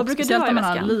 Ja, vad och brukar speciellt du ha i om man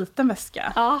har väskan? en liten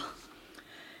väska. Ja.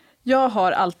 Jag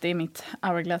har alltid mitt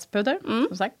Hourglass-puder,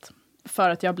 som sagt. För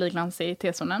att jag blir glansig i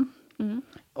T-zonen.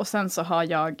 Och sen så har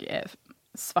jag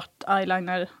svart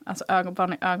eyeliner, alltså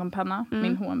vanlig ögonpenna.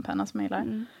 Min H&M-penna som jag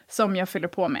gillar. Som jag fyller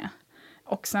på med.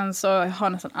 Och sen så har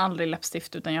jag nästan aldrig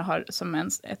läppstift, utan jag har som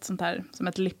ett sånt här, som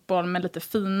ett lipbalm, men lite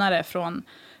finare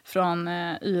från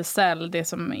YSL. Det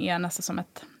som är nästan som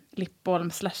ett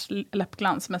lipbalm /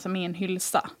 läppglans, men som är en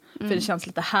hylsa. För det känns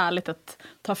lite härligt att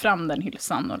ta fram den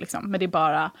hylsan. Och liksom, men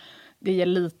det ger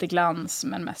lite glans,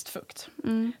 men mest fukt.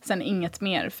 Sen inget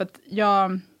mer, för att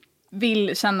jag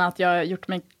vill känna att jag har gjort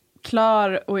mig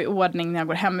klar och i ordning när jag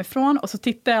går hemifrån. Och så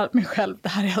tittar jag på mig själv. Det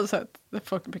här är alltså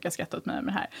folk brukar skratta åt mig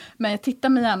med det här. Men jag tittar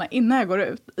mig gärna innan jag går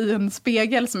ut i en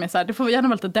spegel som är så här, det får gärna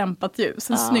vara lite dämpat ljus.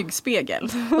 En snygg spegel.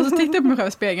 Och så tittar jag på mig själv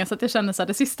i spegeln så att jag känner så här,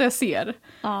 det sista jag ser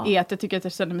är att jag tycker att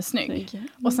jag känner mig snygg.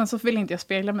 Och sen så vill inte jag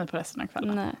spegla mig på resten av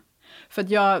kvällen. Nej. För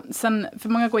att för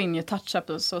många går in i touch-up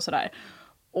och sådär.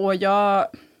 Och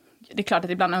det är klart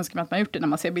att ibland önskar man att man gjort det när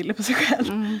man ser bilder på sig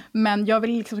själv. Men jag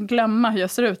vill liksom glömma hur jag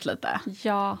ser ut lite.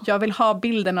 Ja. Jag vill ha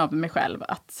bilden av mig själv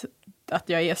att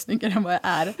jag är snyggare än vad jag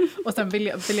är. Och sen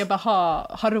vill jag bara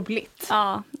ha roligt.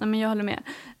 Ja, men jag håller med.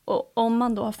 Och om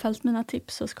man då har följt mina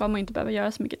tips så ska man inte behöva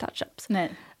göra så mycket touch-ups.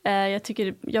 Nej. Jag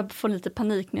tycker jag får lite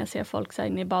panik när jag ser folk så här,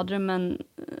 inne i badrummen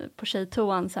på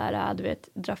tjejtoan så här, du vet,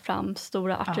 dra fram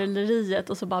stora artilleriet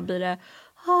och så bara blir det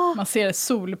man ser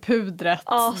solpudret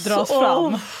dras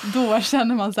fram. Då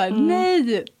känner man så här,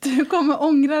 nej, du kommer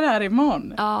ångra det här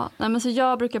imorgon. Ja, nej, men så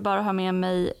jag brukar bara ha med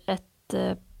mig ett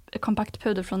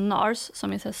kompaktpuder från NARS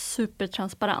som är så här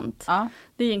supertransparent. Ja.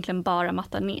 Det är egentligen bara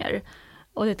matta ner.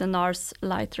 Och det heter NARS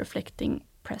Light Reflecting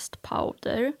Pressed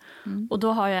Powder. Och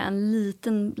då har jag en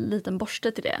liten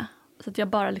borste till det. Så att jag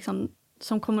bara liksom,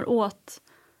 som kommer åt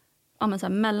så här,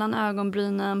 mellan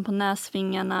ögonbrynen, på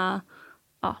näsvingarna.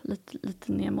 Ja,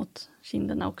 lite ner mot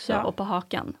kinderna också och på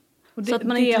hakan. Och så att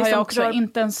man det inte har liksom jag också,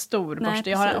 inte en stor borste. Nej,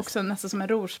 jag har precis. också nästan som en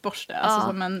rougeborste. Alltså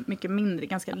som en mycket mindre,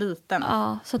 ganska liten.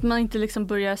 Ja, så att man inte liksom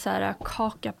börjar så här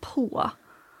kaka på.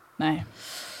 Nej,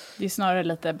 det är snarare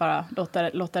lite bara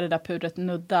låta det där pudret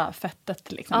nudda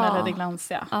fettet liksom, eller det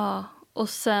glansiga. Ja, och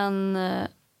sen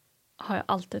har jag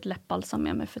alltid ett läppbalsam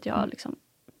med mig för att jag har liksom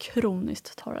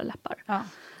kroniskt torra läppar. Ja.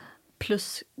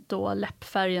 Plus då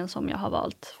läppfärgen som jag har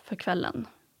valt för kvällen.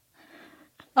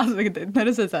 Alltså när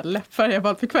du säger så här, läppfärg jag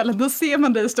valt för kvällen, då ser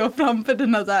man dig stå framför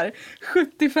dina så här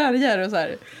 70 färger och så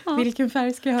här, vilken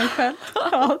färg ska jag ha ikväll?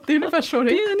 Ja, det är ungefär så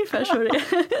det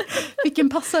är. Vilken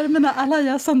passar mina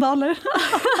Alaya-sandaler?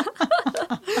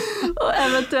 Och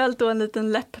eventuellt då en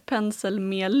liten läpppensel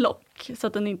med lock så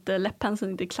att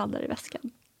läpppenseln inte kladdar i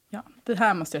väskan. Ja, det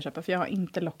här måste jag köpa för jag har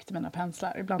inte lock till mina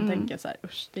penslar. Ibland tänker jag så här,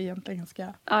 usch, det är egentligen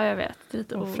ganska Ja, jag vet. Det är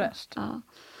lite ofräscht. Ja.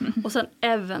 Och sen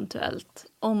eventuellt,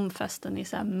 om festen är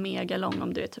så här mega lång,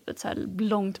 om det är typ ett så här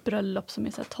långt bröllop som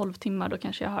är så här 12 timmar, då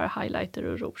kanske jag har highlighter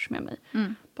och rouge med mig.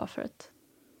 Bara för att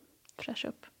fräscha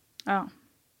upp. Ja.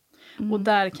 Och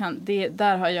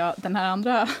där har jag den här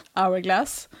andra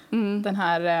Hourglass, den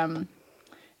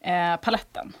här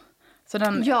paletten. Så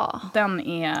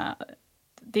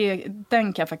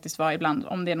den kan faktiskt vara ibland,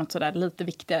 om det är något sådär lite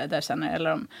viktigare där känner,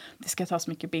 eller om det ska tas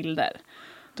mycket bilder.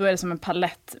 Då är det som en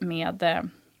palett med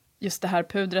just det här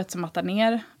pudret som mattar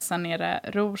ner. Sen är det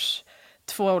rouge,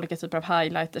 2 olika typer av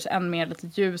highlighters, en mer lite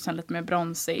ljus, en lite mer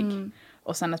bronsig.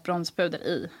 Och sen ett bronspuder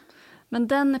i. Men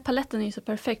den paletten är ju så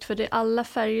perfekt för det är alla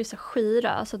färger så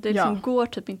skira. Så det liksom går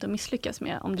typ inte att misslyckas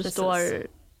med om du står...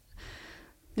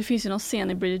 Det finns ju någon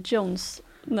scen i Bridget Jones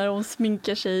när hon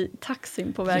sminkar sig i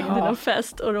taxin på vägen till en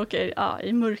fest och råkar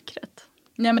i mörkret.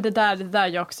 Nej, men det där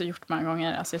jag också gjort många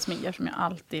gånger. Alltså jag sminkar som jag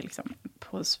alltid liksom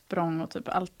på språng och typ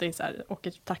alltid så här,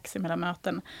 åker taxi mellan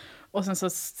möten. Och sen så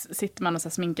sitter man och så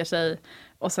här sminkar sig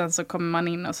och sen så kommer man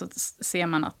in och så ser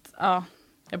man att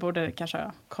jag borde kanske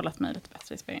ha kollat mig lite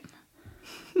bättre i spegeln.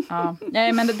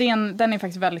 Nej, men den är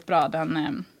faktiskt väldigt bra,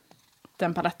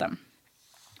 den paletten.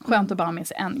 Skönt att bara ha med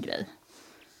sig en grej.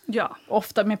 Ja.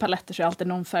 Ofta med paletter så är det alltid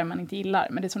någon färg man inte gillar.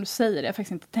 Men det är som du säger, jag har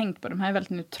faktiskt inte tänkt på. De här är väldigt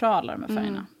neutrala, de här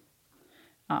färgerna.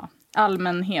 Ja.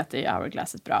 Allmänhet är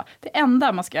Hourglasset bra. Det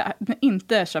enda man ska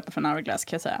inte köpa från Hourglass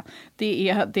kan jag säga, det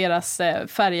är deras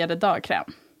färgade dagkräm.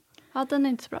 Ja, den är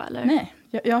inte så bra, eller? Nej,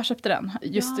 jag köpte den.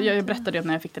 Jag berättade ju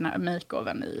när jag fick den här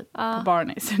makeovern på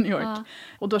Barneys i New York.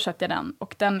 Och då köpte jag den.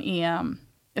 Och den är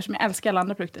eftersom jag älskar alla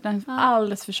andra produkter, den är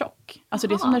alldeles för tjock. Alltså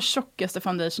det är som den tjockaste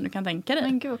foundation du kan tänka dig.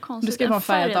 Men gud vad konstigt. Du ska vara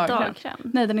färgad dagkräm.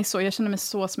 Nej, den är så, jag känner mig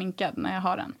så sminkad när jag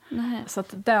har den. Nej. Så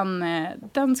att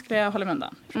den skulle jag hålla mig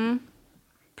undan.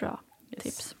 Bra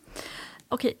tips.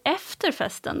 Okej, efter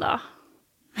festen då?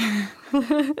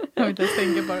 Jag vill inte ens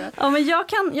tänka på det. Ja, men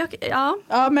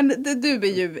Ja, men du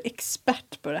är ju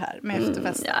expert på det här med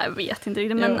efterfesten. Ja, jag vet inte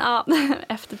riktigt, men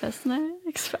efterfesten är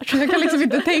expert. Jag kan liksom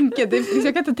inte tänka,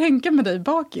 jag kan inte tänka med dig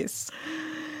bakis.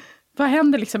 Vad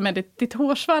händer liksom med ditt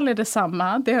hårsvall? Är det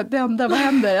samma? Det enda, vad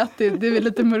händer? Att det är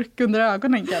lite mörk under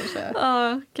ögonen kanske?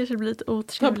 Ja, kanske blir lite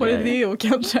otrevligare. Ta på dig deo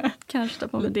kanske? Kanske ta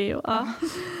på mig deo, ja.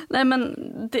 Nej, men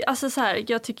alltså så här,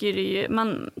 jag tycker det är ju,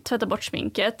 man tvättar bort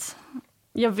sminket.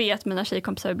 Jag vet mina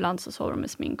tjejkompisar ibland så sover de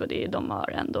med smink och de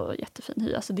har ändå jättefin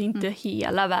hy. Alltså det är inte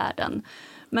hela världen.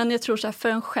 Men jag tror så här, för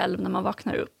en själv när man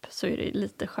vaknar upp så är det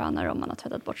lite skönare om man har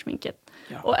tvättat bort sminket.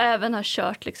 Ja. Och även har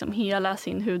kört liksom hela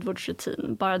sin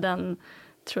hudvårdsrutin. Bara den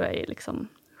tror jag är liksom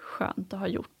skönt att ha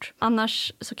gjort.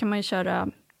 Annars så kan man ju köra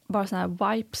bara såna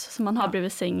här wipes som man har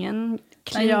bredvid sängen.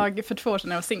 När jag för 2 år sedan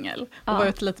när jag var singel och var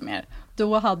ute lite mer.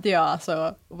 Då hade jag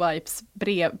alltså wipes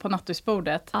på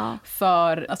nattduksbordet.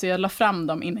 För, alltså jag la fram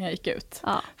dem innan jag gick ut.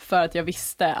 För att jag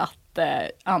visste att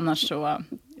annars så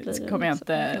kommer jag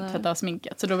inte tvätta av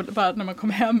sminket. Så då bara när man kom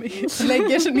hem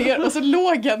lägger sig ner och så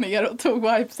låg jag ner och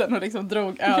tog wipesen och liksom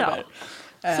drog över.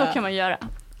 Så kan man göra.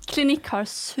 Clinique har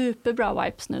superbra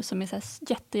wipes nu som är så här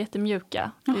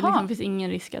jättemjuka. Det liksom finns ingen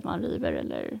risk att man river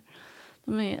eller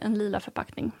de är en lila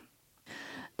förpackning.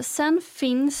 Sen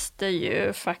finns det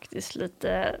ju faktiskt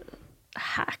lite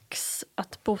hacks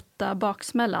att bota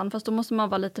baksmällan. Fast då måste man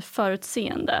vara lite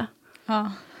förutseende.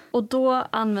 Ja. Och då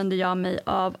använder jag mig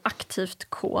av aktivt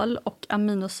kol och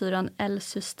aminosyran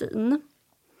L-cystin.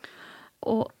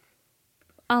 Och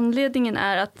anledningen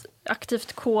är att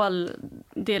aktivt kol,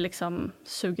 det liksom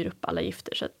suger upp alla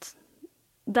gifter. Så att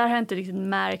där har jag inte riktigt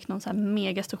märkt någon så här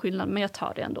megastor skillnad. Men jag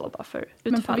tar det ändå bara för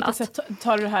utfall. Men på vilket sätt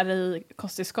tar du det här i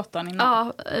kosttillskotten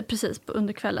innan? Ja, precis.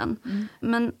 Under kvällen.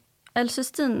 Men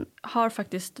L-cystin har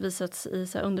faktiskt visats i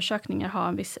så här undersökningar ha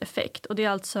en viss effekt. Och det är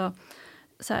alltså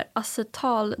så här,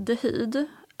 acetaldehyd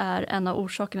är en av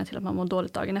orsakerna till att man mår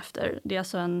dåligt dagen efter. Det är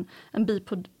alltså en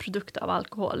biprodukt av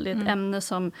alkohol. Det är ett ämne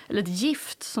eller ett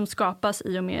gift som skapas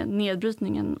i och med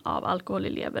nedbrytningen av alkohol i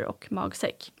lever och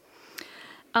magsäck.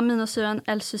 Aminosyran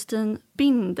L-cystin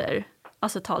binder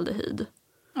acetaldehyd.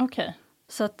 Okej.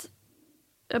 Så att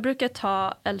jag brukar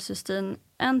ta L-cystin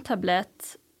 1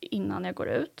 tablett innan jag går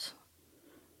ut.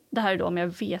 Det här är då om jag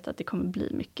vet att det kommer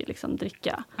bli mycket liksom,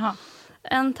 dricka. Aha.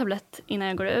 1 tablett innan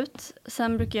jag går ut.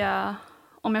 Sen brukar jag,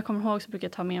 om jag kommer ihåg, så brukar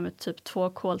jag ta med mig typ 2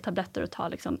 koltabletter och ta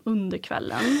liksom under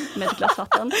kvällen med ett glas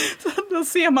vatten. Då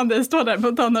ser man dig stå där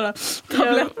och ta några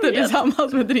tabletter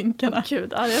tillsammans med drinkarna.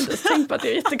 Gud, jag har inte ens tänkt på att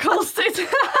det är jättekonstigt.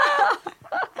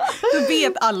 Du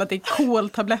vet alla att det är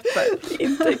koltabletter.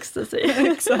 Inte ecstasy.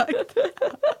 Exakt.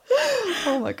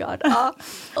 Oh my god. Ja.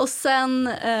 Och sen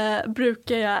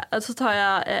så tar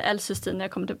jag L-cystin när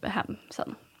jag kommer typ hem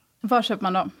sen. Var köper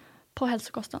man dem? På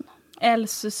hälsokosten.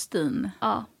 L-cystin?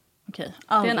 Ja. Okej.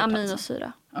 Det är en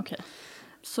aminosyra. Okej.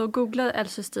 Så googla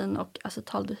L-cystin och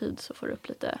acetaldehyd så får du upp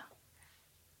lite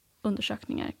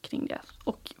undersökningar kring det.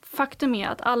 Och faktum är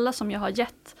att alla som jag har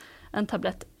gett en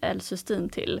tablett L-cystin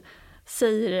till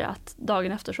säger att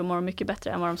dagen efter så mår de mycket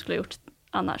bättre än vad de skulle ha gjort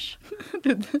annars.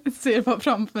 Du ser bara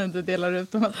framför mig att du delar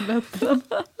ut de här tabletterna.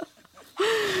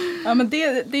 Ja, men det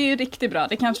är ju riktigt bra.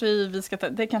 Det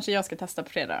kanske jag ska testa på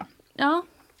fredag. Ja.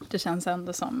 Det känns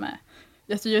ändå som...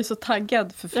 Jag är så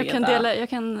taggad för fredag. Jag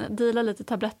kan dela lite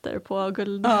tabletter på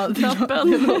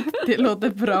guldknappen. Ja, det låter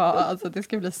bra. Alltså, det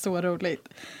ska bli så roligt.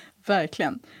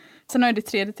 Verkligen. Sen har jag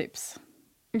det 3:e tips.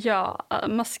 Ja,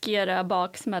 maskera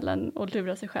baksmällen och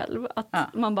lura sig själv.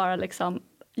 Att man bara liksom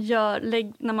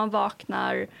när man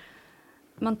vaknar,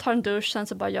 man tar en dusch, sen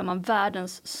så bara gör man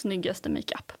världens snyggaste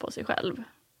makeup på sig själv.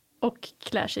 Och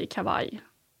klär sig i kavaj.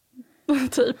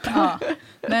 Typ. Ja.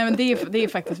 Nej, men det är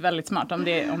faktiskt väldigt smart om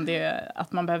det är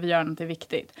att man behöver göra något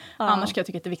viktigt. Ja. Annars kan jag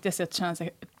tycka att det viktigaste är att känna sig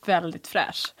väldigt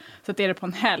fräsch. Så att är det på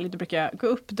en helg, då brukar jag gå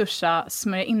upp, duscha,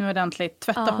 smörja in ordentligt,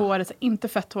 tvätta håret, så inte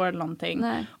fett hår eller någonting.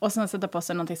 Nej. Och sen sätta på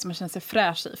sig någonting som man känner sig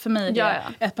fräsch i. För mig är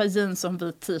det ett par jeans och en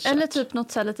vit t-shirt. Eller typ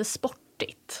något så här lite sportigt.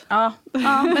 Ja,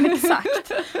 men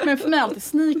exakt. Men för mig är alltid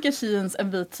sneakers, jeans,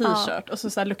 en vit t-shirt och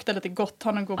så här luktar lite gott,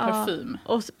 har en god parfym.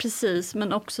 Och precis,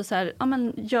 men också så här,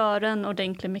 gör en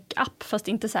ordentlig makeup, fast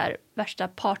inte så här värsta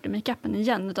party-makeupen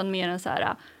igen, utan mer en så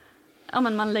här,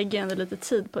 man lägger ändå lite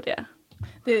tid på det.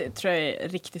 Det tror jag är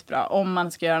riktigt bra om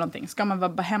man ska göra någonting. Ska man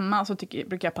vara hemma så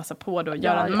brukar jag passa på då att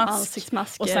göra en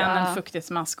mask och sen en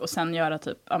fuktighetsmask och sen göra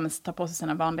typ, ta på sig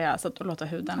sina vanliga så att låta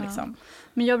huden liksom.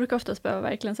 Men jag brukar oftast behöva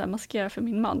verkligen så här maskera för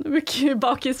min man. Hur mycket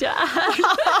bakis jag är.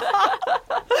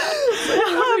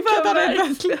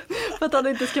 För att han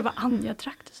inte ska vara jag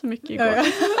drack det så mycket igår.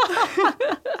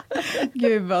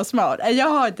 Gud vad smart. Jag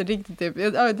har inte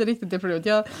riktigt det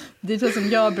problemet. Det känns som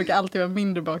jag brukar alltid vara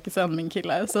mindre bakis än min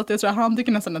kille. Så att jag tror att han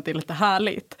tycker nästan att det är lite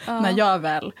härligt. När jag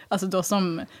väl, alltså då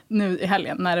som nu i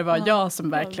helgen, när det var jag som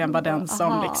verkligen var den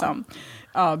som liksom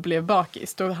blev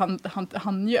bakis. Då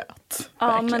han njöt.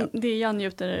 Ja, men det jag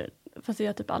njuter, fast det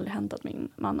har typ aldrig hänt att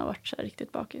min man har varit så här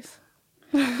riktigt bakis.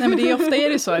 Nej, men ofta är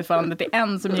det så i förhållande till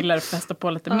en som gillar att festa på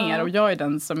lite mer och jag är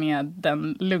den som är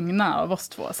den lugna av oss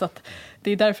två. Så att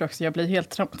det är därför också jag blir helt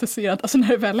traumatiserad. Alltså när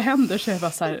det väl händer så är jag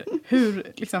bara så här,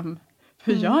 hur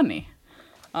gör ni?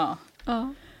 Ja.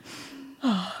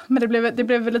 Men det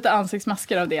blev lite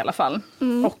ansiktsmasker av det i alla fall.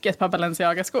 Och ett par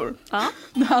Balenciaga-skor. Ja.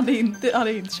 Jag hade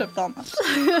inte köpt annat.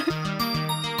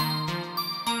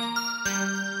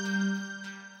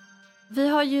 Vi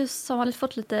har ju som vanligt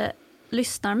fått lite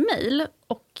lyssnarmail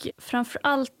och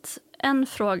framförallt en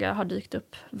fråga har dykt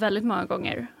upp väldigt många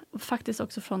gånger. Och faktiskt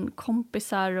också från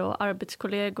kompisar och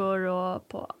arbetskollegor och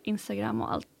på Instagram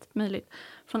och allt möjligt.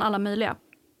 Från alla möjliga.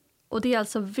 Och det är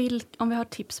alltså om vi har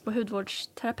tips på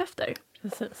hudvårdsterapeuter.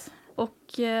 Precis.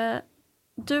 Och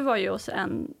du var ju hos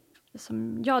en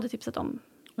som jag hade tipsat om.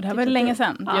 Och det här var länge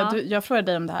sedan. Ja. Jag frågade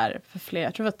dig om det här för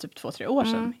jag tror det var typ 2-3 år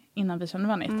sedan. Innan vi kände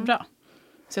varandra jättebra.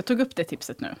 Så jag tog upp det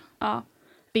tipset nu. Ja.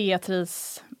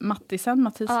 Beatrice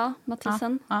Mattisen. Ja,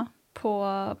 Mattisen. Ja. På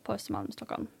Östermalm i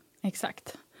Stockholm.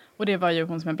 Exakt. Och det var ju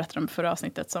hon som jag berättade om förra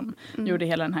avsnittet som gjorde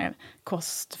hela den här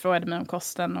frågade mig om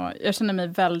kosten. Och jag kände mig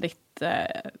väldigt,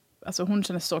 alltså hon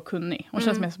kändes så kunnig. Hon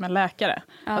kändes mer som en läkare.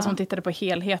 Ja. Alltså hon tittade på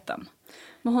helheten.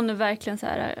 Men hon är verkligen så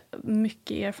här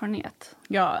mycket erfarenhet.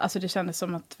 Ja, alltså det kändes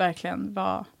som att verkligen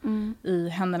vara i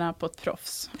händerna på ett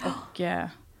proffs.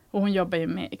 Och hon jobbar ju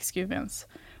med Experience.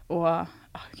 Och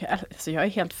alltså jag är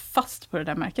helt fast på det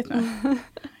där märket nu.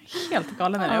 Helt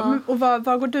galen är det. Och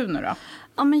var går du nu då?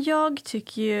 Ja, men jag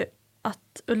tycker ju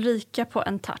att Ulrika på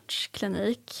En Touch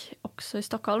klinik, också i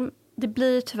Stockholm. Det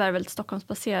blir tyvärr väldigt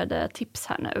Stockholmsbaserade tips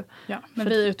här nu. Ja, men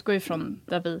vi utgår ifrån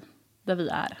där vi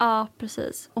är. Ja,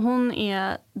 precis. Och hon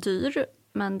är dyr,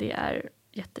 men det är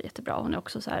jättebra. Hon är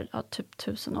också så här, har typ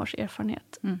 1000 års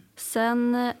erfarenhet.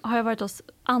 Sen har jag varit hos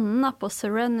Anna på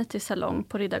Serenity Salong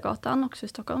på Riddargatan, också i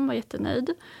Stockholm. Var jättenöjd.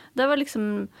 Det var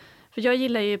liksom, för jag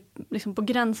gillar ju liksom på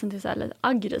gränsen till så här lite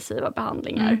aggressiva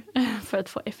behandlingar för att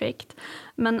få effekt.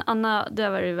 Men Anna, det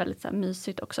var ju väldigt så här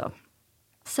mysigt också.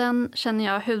 Sen känner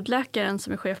jag hudläkaren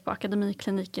som är chef på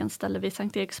Akademikliniken ställer vid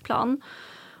Sankt Eriksplan.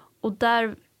 Och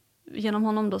där, genom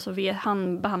honom då, så vet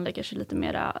han behandlar kanske lite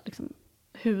mera liksom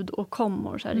hud- och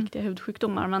kommor, så här riktiga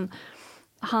hudsjukdomar. Men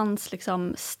hans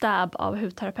liksom stab av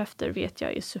hudterapeuter vet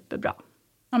jag är superbra.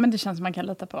 Ja, men det känns som man kan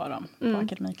lita på dem på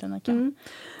Akademikliniken.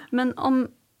 Men om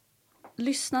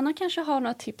lyssnarna kanske har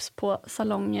några tips på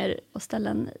salonger och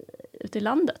ställen ute i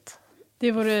landet.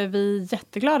 Det vore vi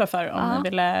jätteglada för om ni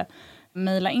ville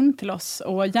mejla in till oss.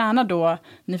 Och gärna då,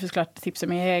 ni får såklart tipsa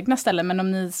om era egna ställen, men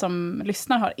om ni som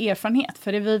lyssnar har erfarenhet.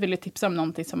 För vi vill ju tipsa om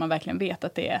någonting som man verkligen vet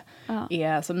att det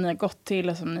är som ni har gått till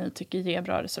och som ni tycker ger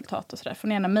bra resultat och sådär. Får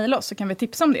ni gärna mejla oss så kan vi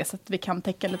tipsa om det så att vi kan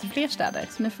täcka lite fler städer.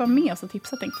 Så ni får vara med oss och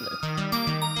tipsa, tänkte vi.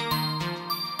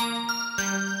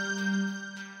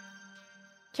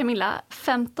 Camilla,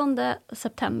 15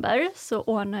 september så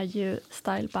ordnar ju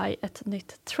Style by ett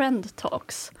nytt Trend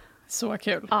Talks. Så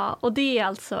kul. Ja, och det är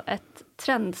alltså ett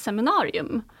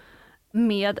trendseminarium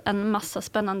med en massa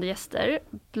spännande gäster.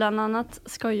 Bland annat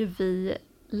ska ju vi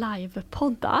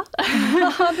livepodda.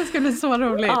 Ja, det ska bli så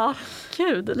roligt. Ja,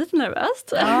 gud, lite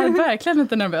nervöst. Ja, verkligen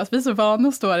lite nervöst. Vi är så vana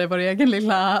att stå i vår egen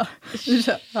lilla,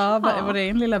 vår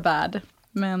egen lilla värld.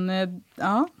 Men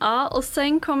Ja, och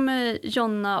sen kommer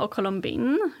Jonna och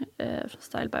Colombin från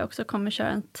Style by också kommer köra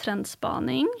en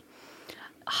trendspaning.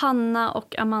 Hanna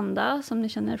och Amanda, som ni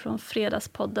känner från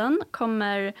Fredagspodden,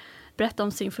 kommer berätta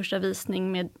om sin första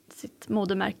visning med sitt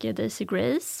modemärke Daisy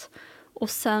Grace. Och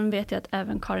sen vet jag att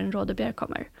även Karin Rådebjer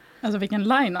kommer. Alltså vilken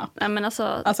line-up. Ja, men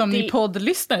alltså om ni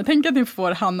poddlyssnare, tänk att ni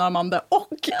får Hanna, Amanda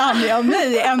och Anja och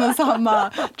mig i en och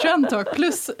samma Trend Talk.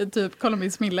 Plus typ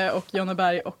Colombin Smille och Jonna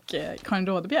Berg och Karin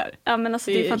Rådebjer. Ja, men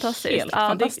alltså det är fantastiskt. Helt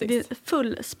fantastiskt. Det är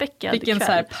fullspäckad vilken kväll.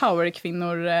 Så här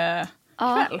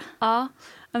powerkvinnor-kväll. Ja,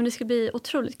 men det ska bli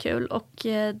otroligt kul. Och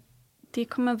det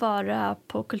kommer vara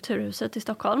på Kulturhuset i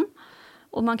Stockholm.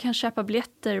 Och man kan köpa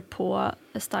biljetter på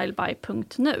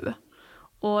styleby.nu.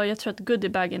 Och jag tror att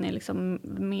goodiebagen är liksom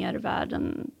mer värd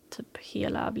än typ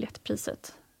hela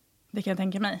biljettpriset. Det kan jag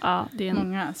tänka mig. Ja, det är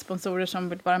många sponsorer som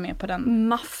vill vara med på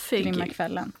den grymma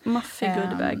kvällen. Maffig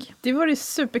goodiebag. Det vore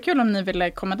superkul om ni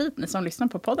ville komma dit, ni som lyssnar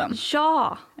på podden.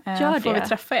 Ja, gör det. Får vi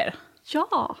träffa er?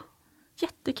 Ja,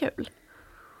 jättekul.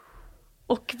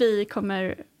 Och vi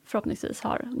kommer förhoppningsvis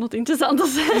ha något intressant att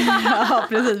säga. Ja,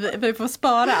 precis. Vi får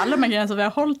spara alla de grejer som vi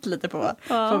har hållit lite på.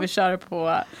 Får vi köra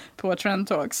på Trend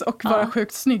Talks. Och vara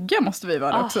sjukt snygga måste vi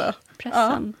vara också.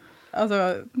 Pressen. Alltså,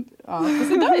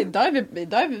 idag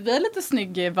är vi lite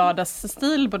snygg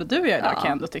vardagsstil, både du och jag idag kan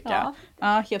jag ändå tycka.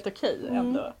 Ja, helt okej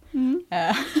ändå.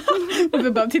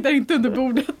 Vi bara tittar inte under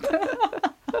bordet.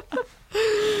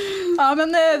 Ja,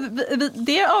 men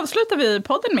det avslutar vi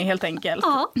podden med helt enkelt.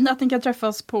 Att ni kan träffa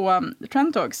oss på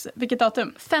Trend Talks. Vilket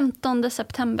datum? 15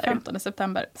 september. 15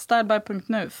 september.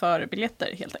 Styleby.nu för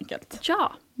biljetter helt enkelt.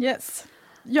 Ja. Yes.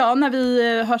 Ja, när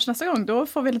vi hörs nästa gång då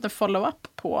får vi lite follow-up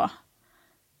på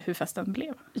hur festen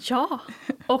blev. Ja,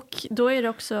 och då är det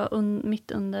också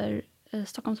mitt under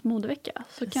Stockholms modevecka. Så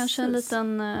precis. Kanske en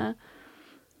liten...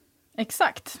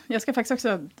 Exakt. Jag ska faktiskt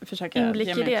också försöka inblick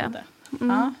ge mig i det. lite.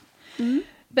 Ja.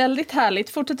 Väldigt härligt.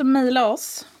 Fortsätt att mejla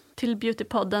oss. Till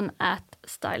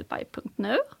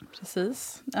beautypodden@styleby.nu.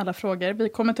 Precis. Alla frågor. Vi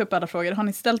kommer ta upp alla frågor. Har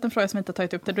ni ställt en fråga som inte har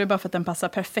tagit upp det är bara för att den passar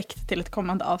perfekt till ett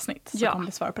kommande avsnitt. Så kommer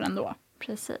vi svara på den då.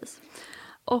 Precis.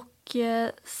 Och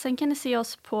sen kan ni se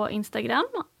oss på Instagram,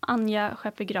 Anja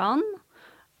Skeppegran.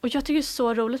 Och jag tycker det är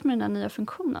så roligt med den här nya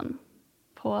funktionen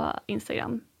på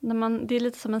Instagram. Det är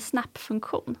lite som en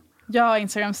snap-funktion. Ja,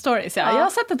 Instagram stories. Ja. Jag har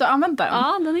sett att du har använt den.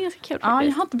 Ja, den är ganska kul faktiskt. Ja,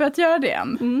 jag har inte börjat göra det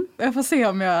än. Jag får se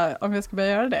om jag ska börja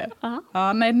göra det.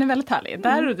 Ja, nej, den är väldigt härlig.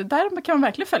 Där kan man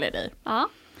verkligen följa dig. Ja,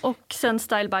 och sen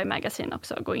Styleby Magazine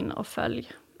också. Gå in och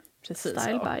följ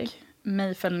Styleby.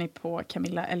 Mig följer ni på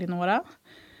Camilla Elinora.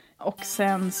 Och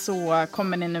sen så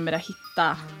kommer ni numera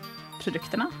hitta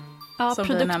produkterna. Ja,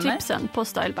 produkttipsen på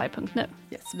styleby.nu.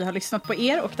 Yes, vi har lyssnat på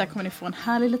er och där kommer ni få en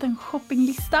härlig liten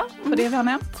shoppinglista på det vi har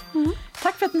nämnt.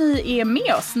 Tack för att ni är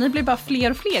med oss. Ni blir bara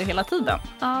fler och fler hela tiden.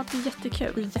 Ja, det är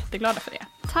jättekul. Vi är jätteglada för det.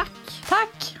 Tack.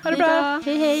 Tack. Ha det bra.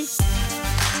 Hej, hej.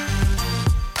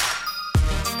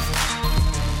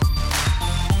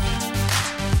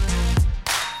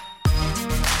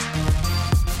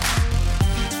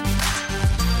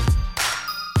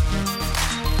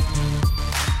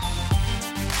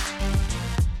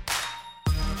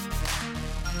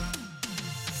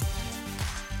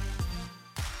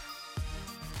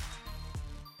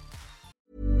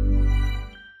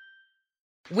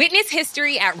 Witness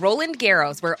history at Roland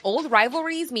Garros, where old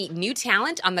rivalries meet new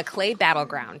talent on the clay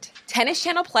battleground. Tennis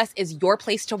Channel Plus is your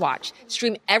place to watch.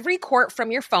 Stream every court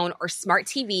from your phone or smart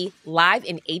TV live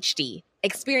in HD.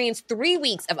 Experience 3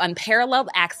 weeks of unparalleled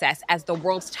access as the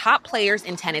world's top players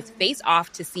in tennis face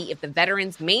off to see if the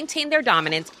veterans maintain their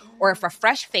dominance or if a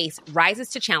fresh face rises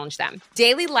to challenge them.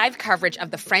 Daily live coverage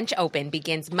of the French Open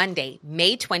begins Monday,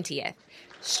 May 20th.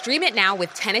 Stream it now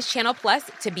with Tennis Channel Plus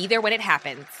to be there when it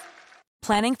happens.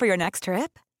 Planning for your next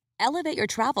trip? Elevate your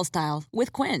travel style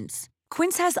with Quince.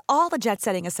 Quince has all the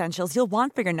jet-setting essentials you'll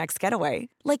want for your next getaway,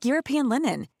 like European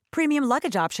linen, premium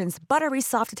luggage options, buttery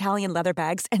soft Italian leather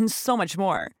bags, and so much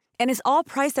more. And is all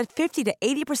priced at 50 to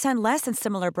 80% less than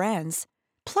similar brands.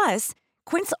 Plus,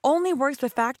 Quince only works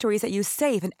with factories that use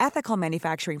safe and ethical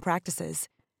manufacturing practices.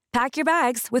 Pack your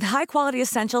bags with high-quality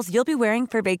essentials you'll be wearing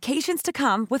for vacations to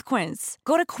come with Quince.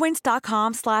 Go to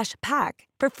quince.com/pack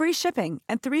for free shipping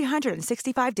and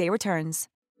 365-day returns.